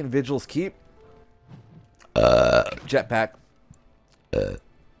retaken Vigil's Keep. Jetpack.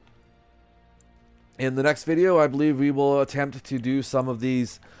 In the next video, I believe we will attempt to do some of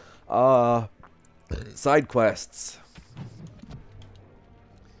these side quests.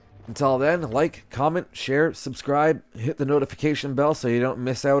 Until then, like, comment, share, subscribe, hit the notification bell so you don't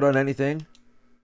miss out on anything.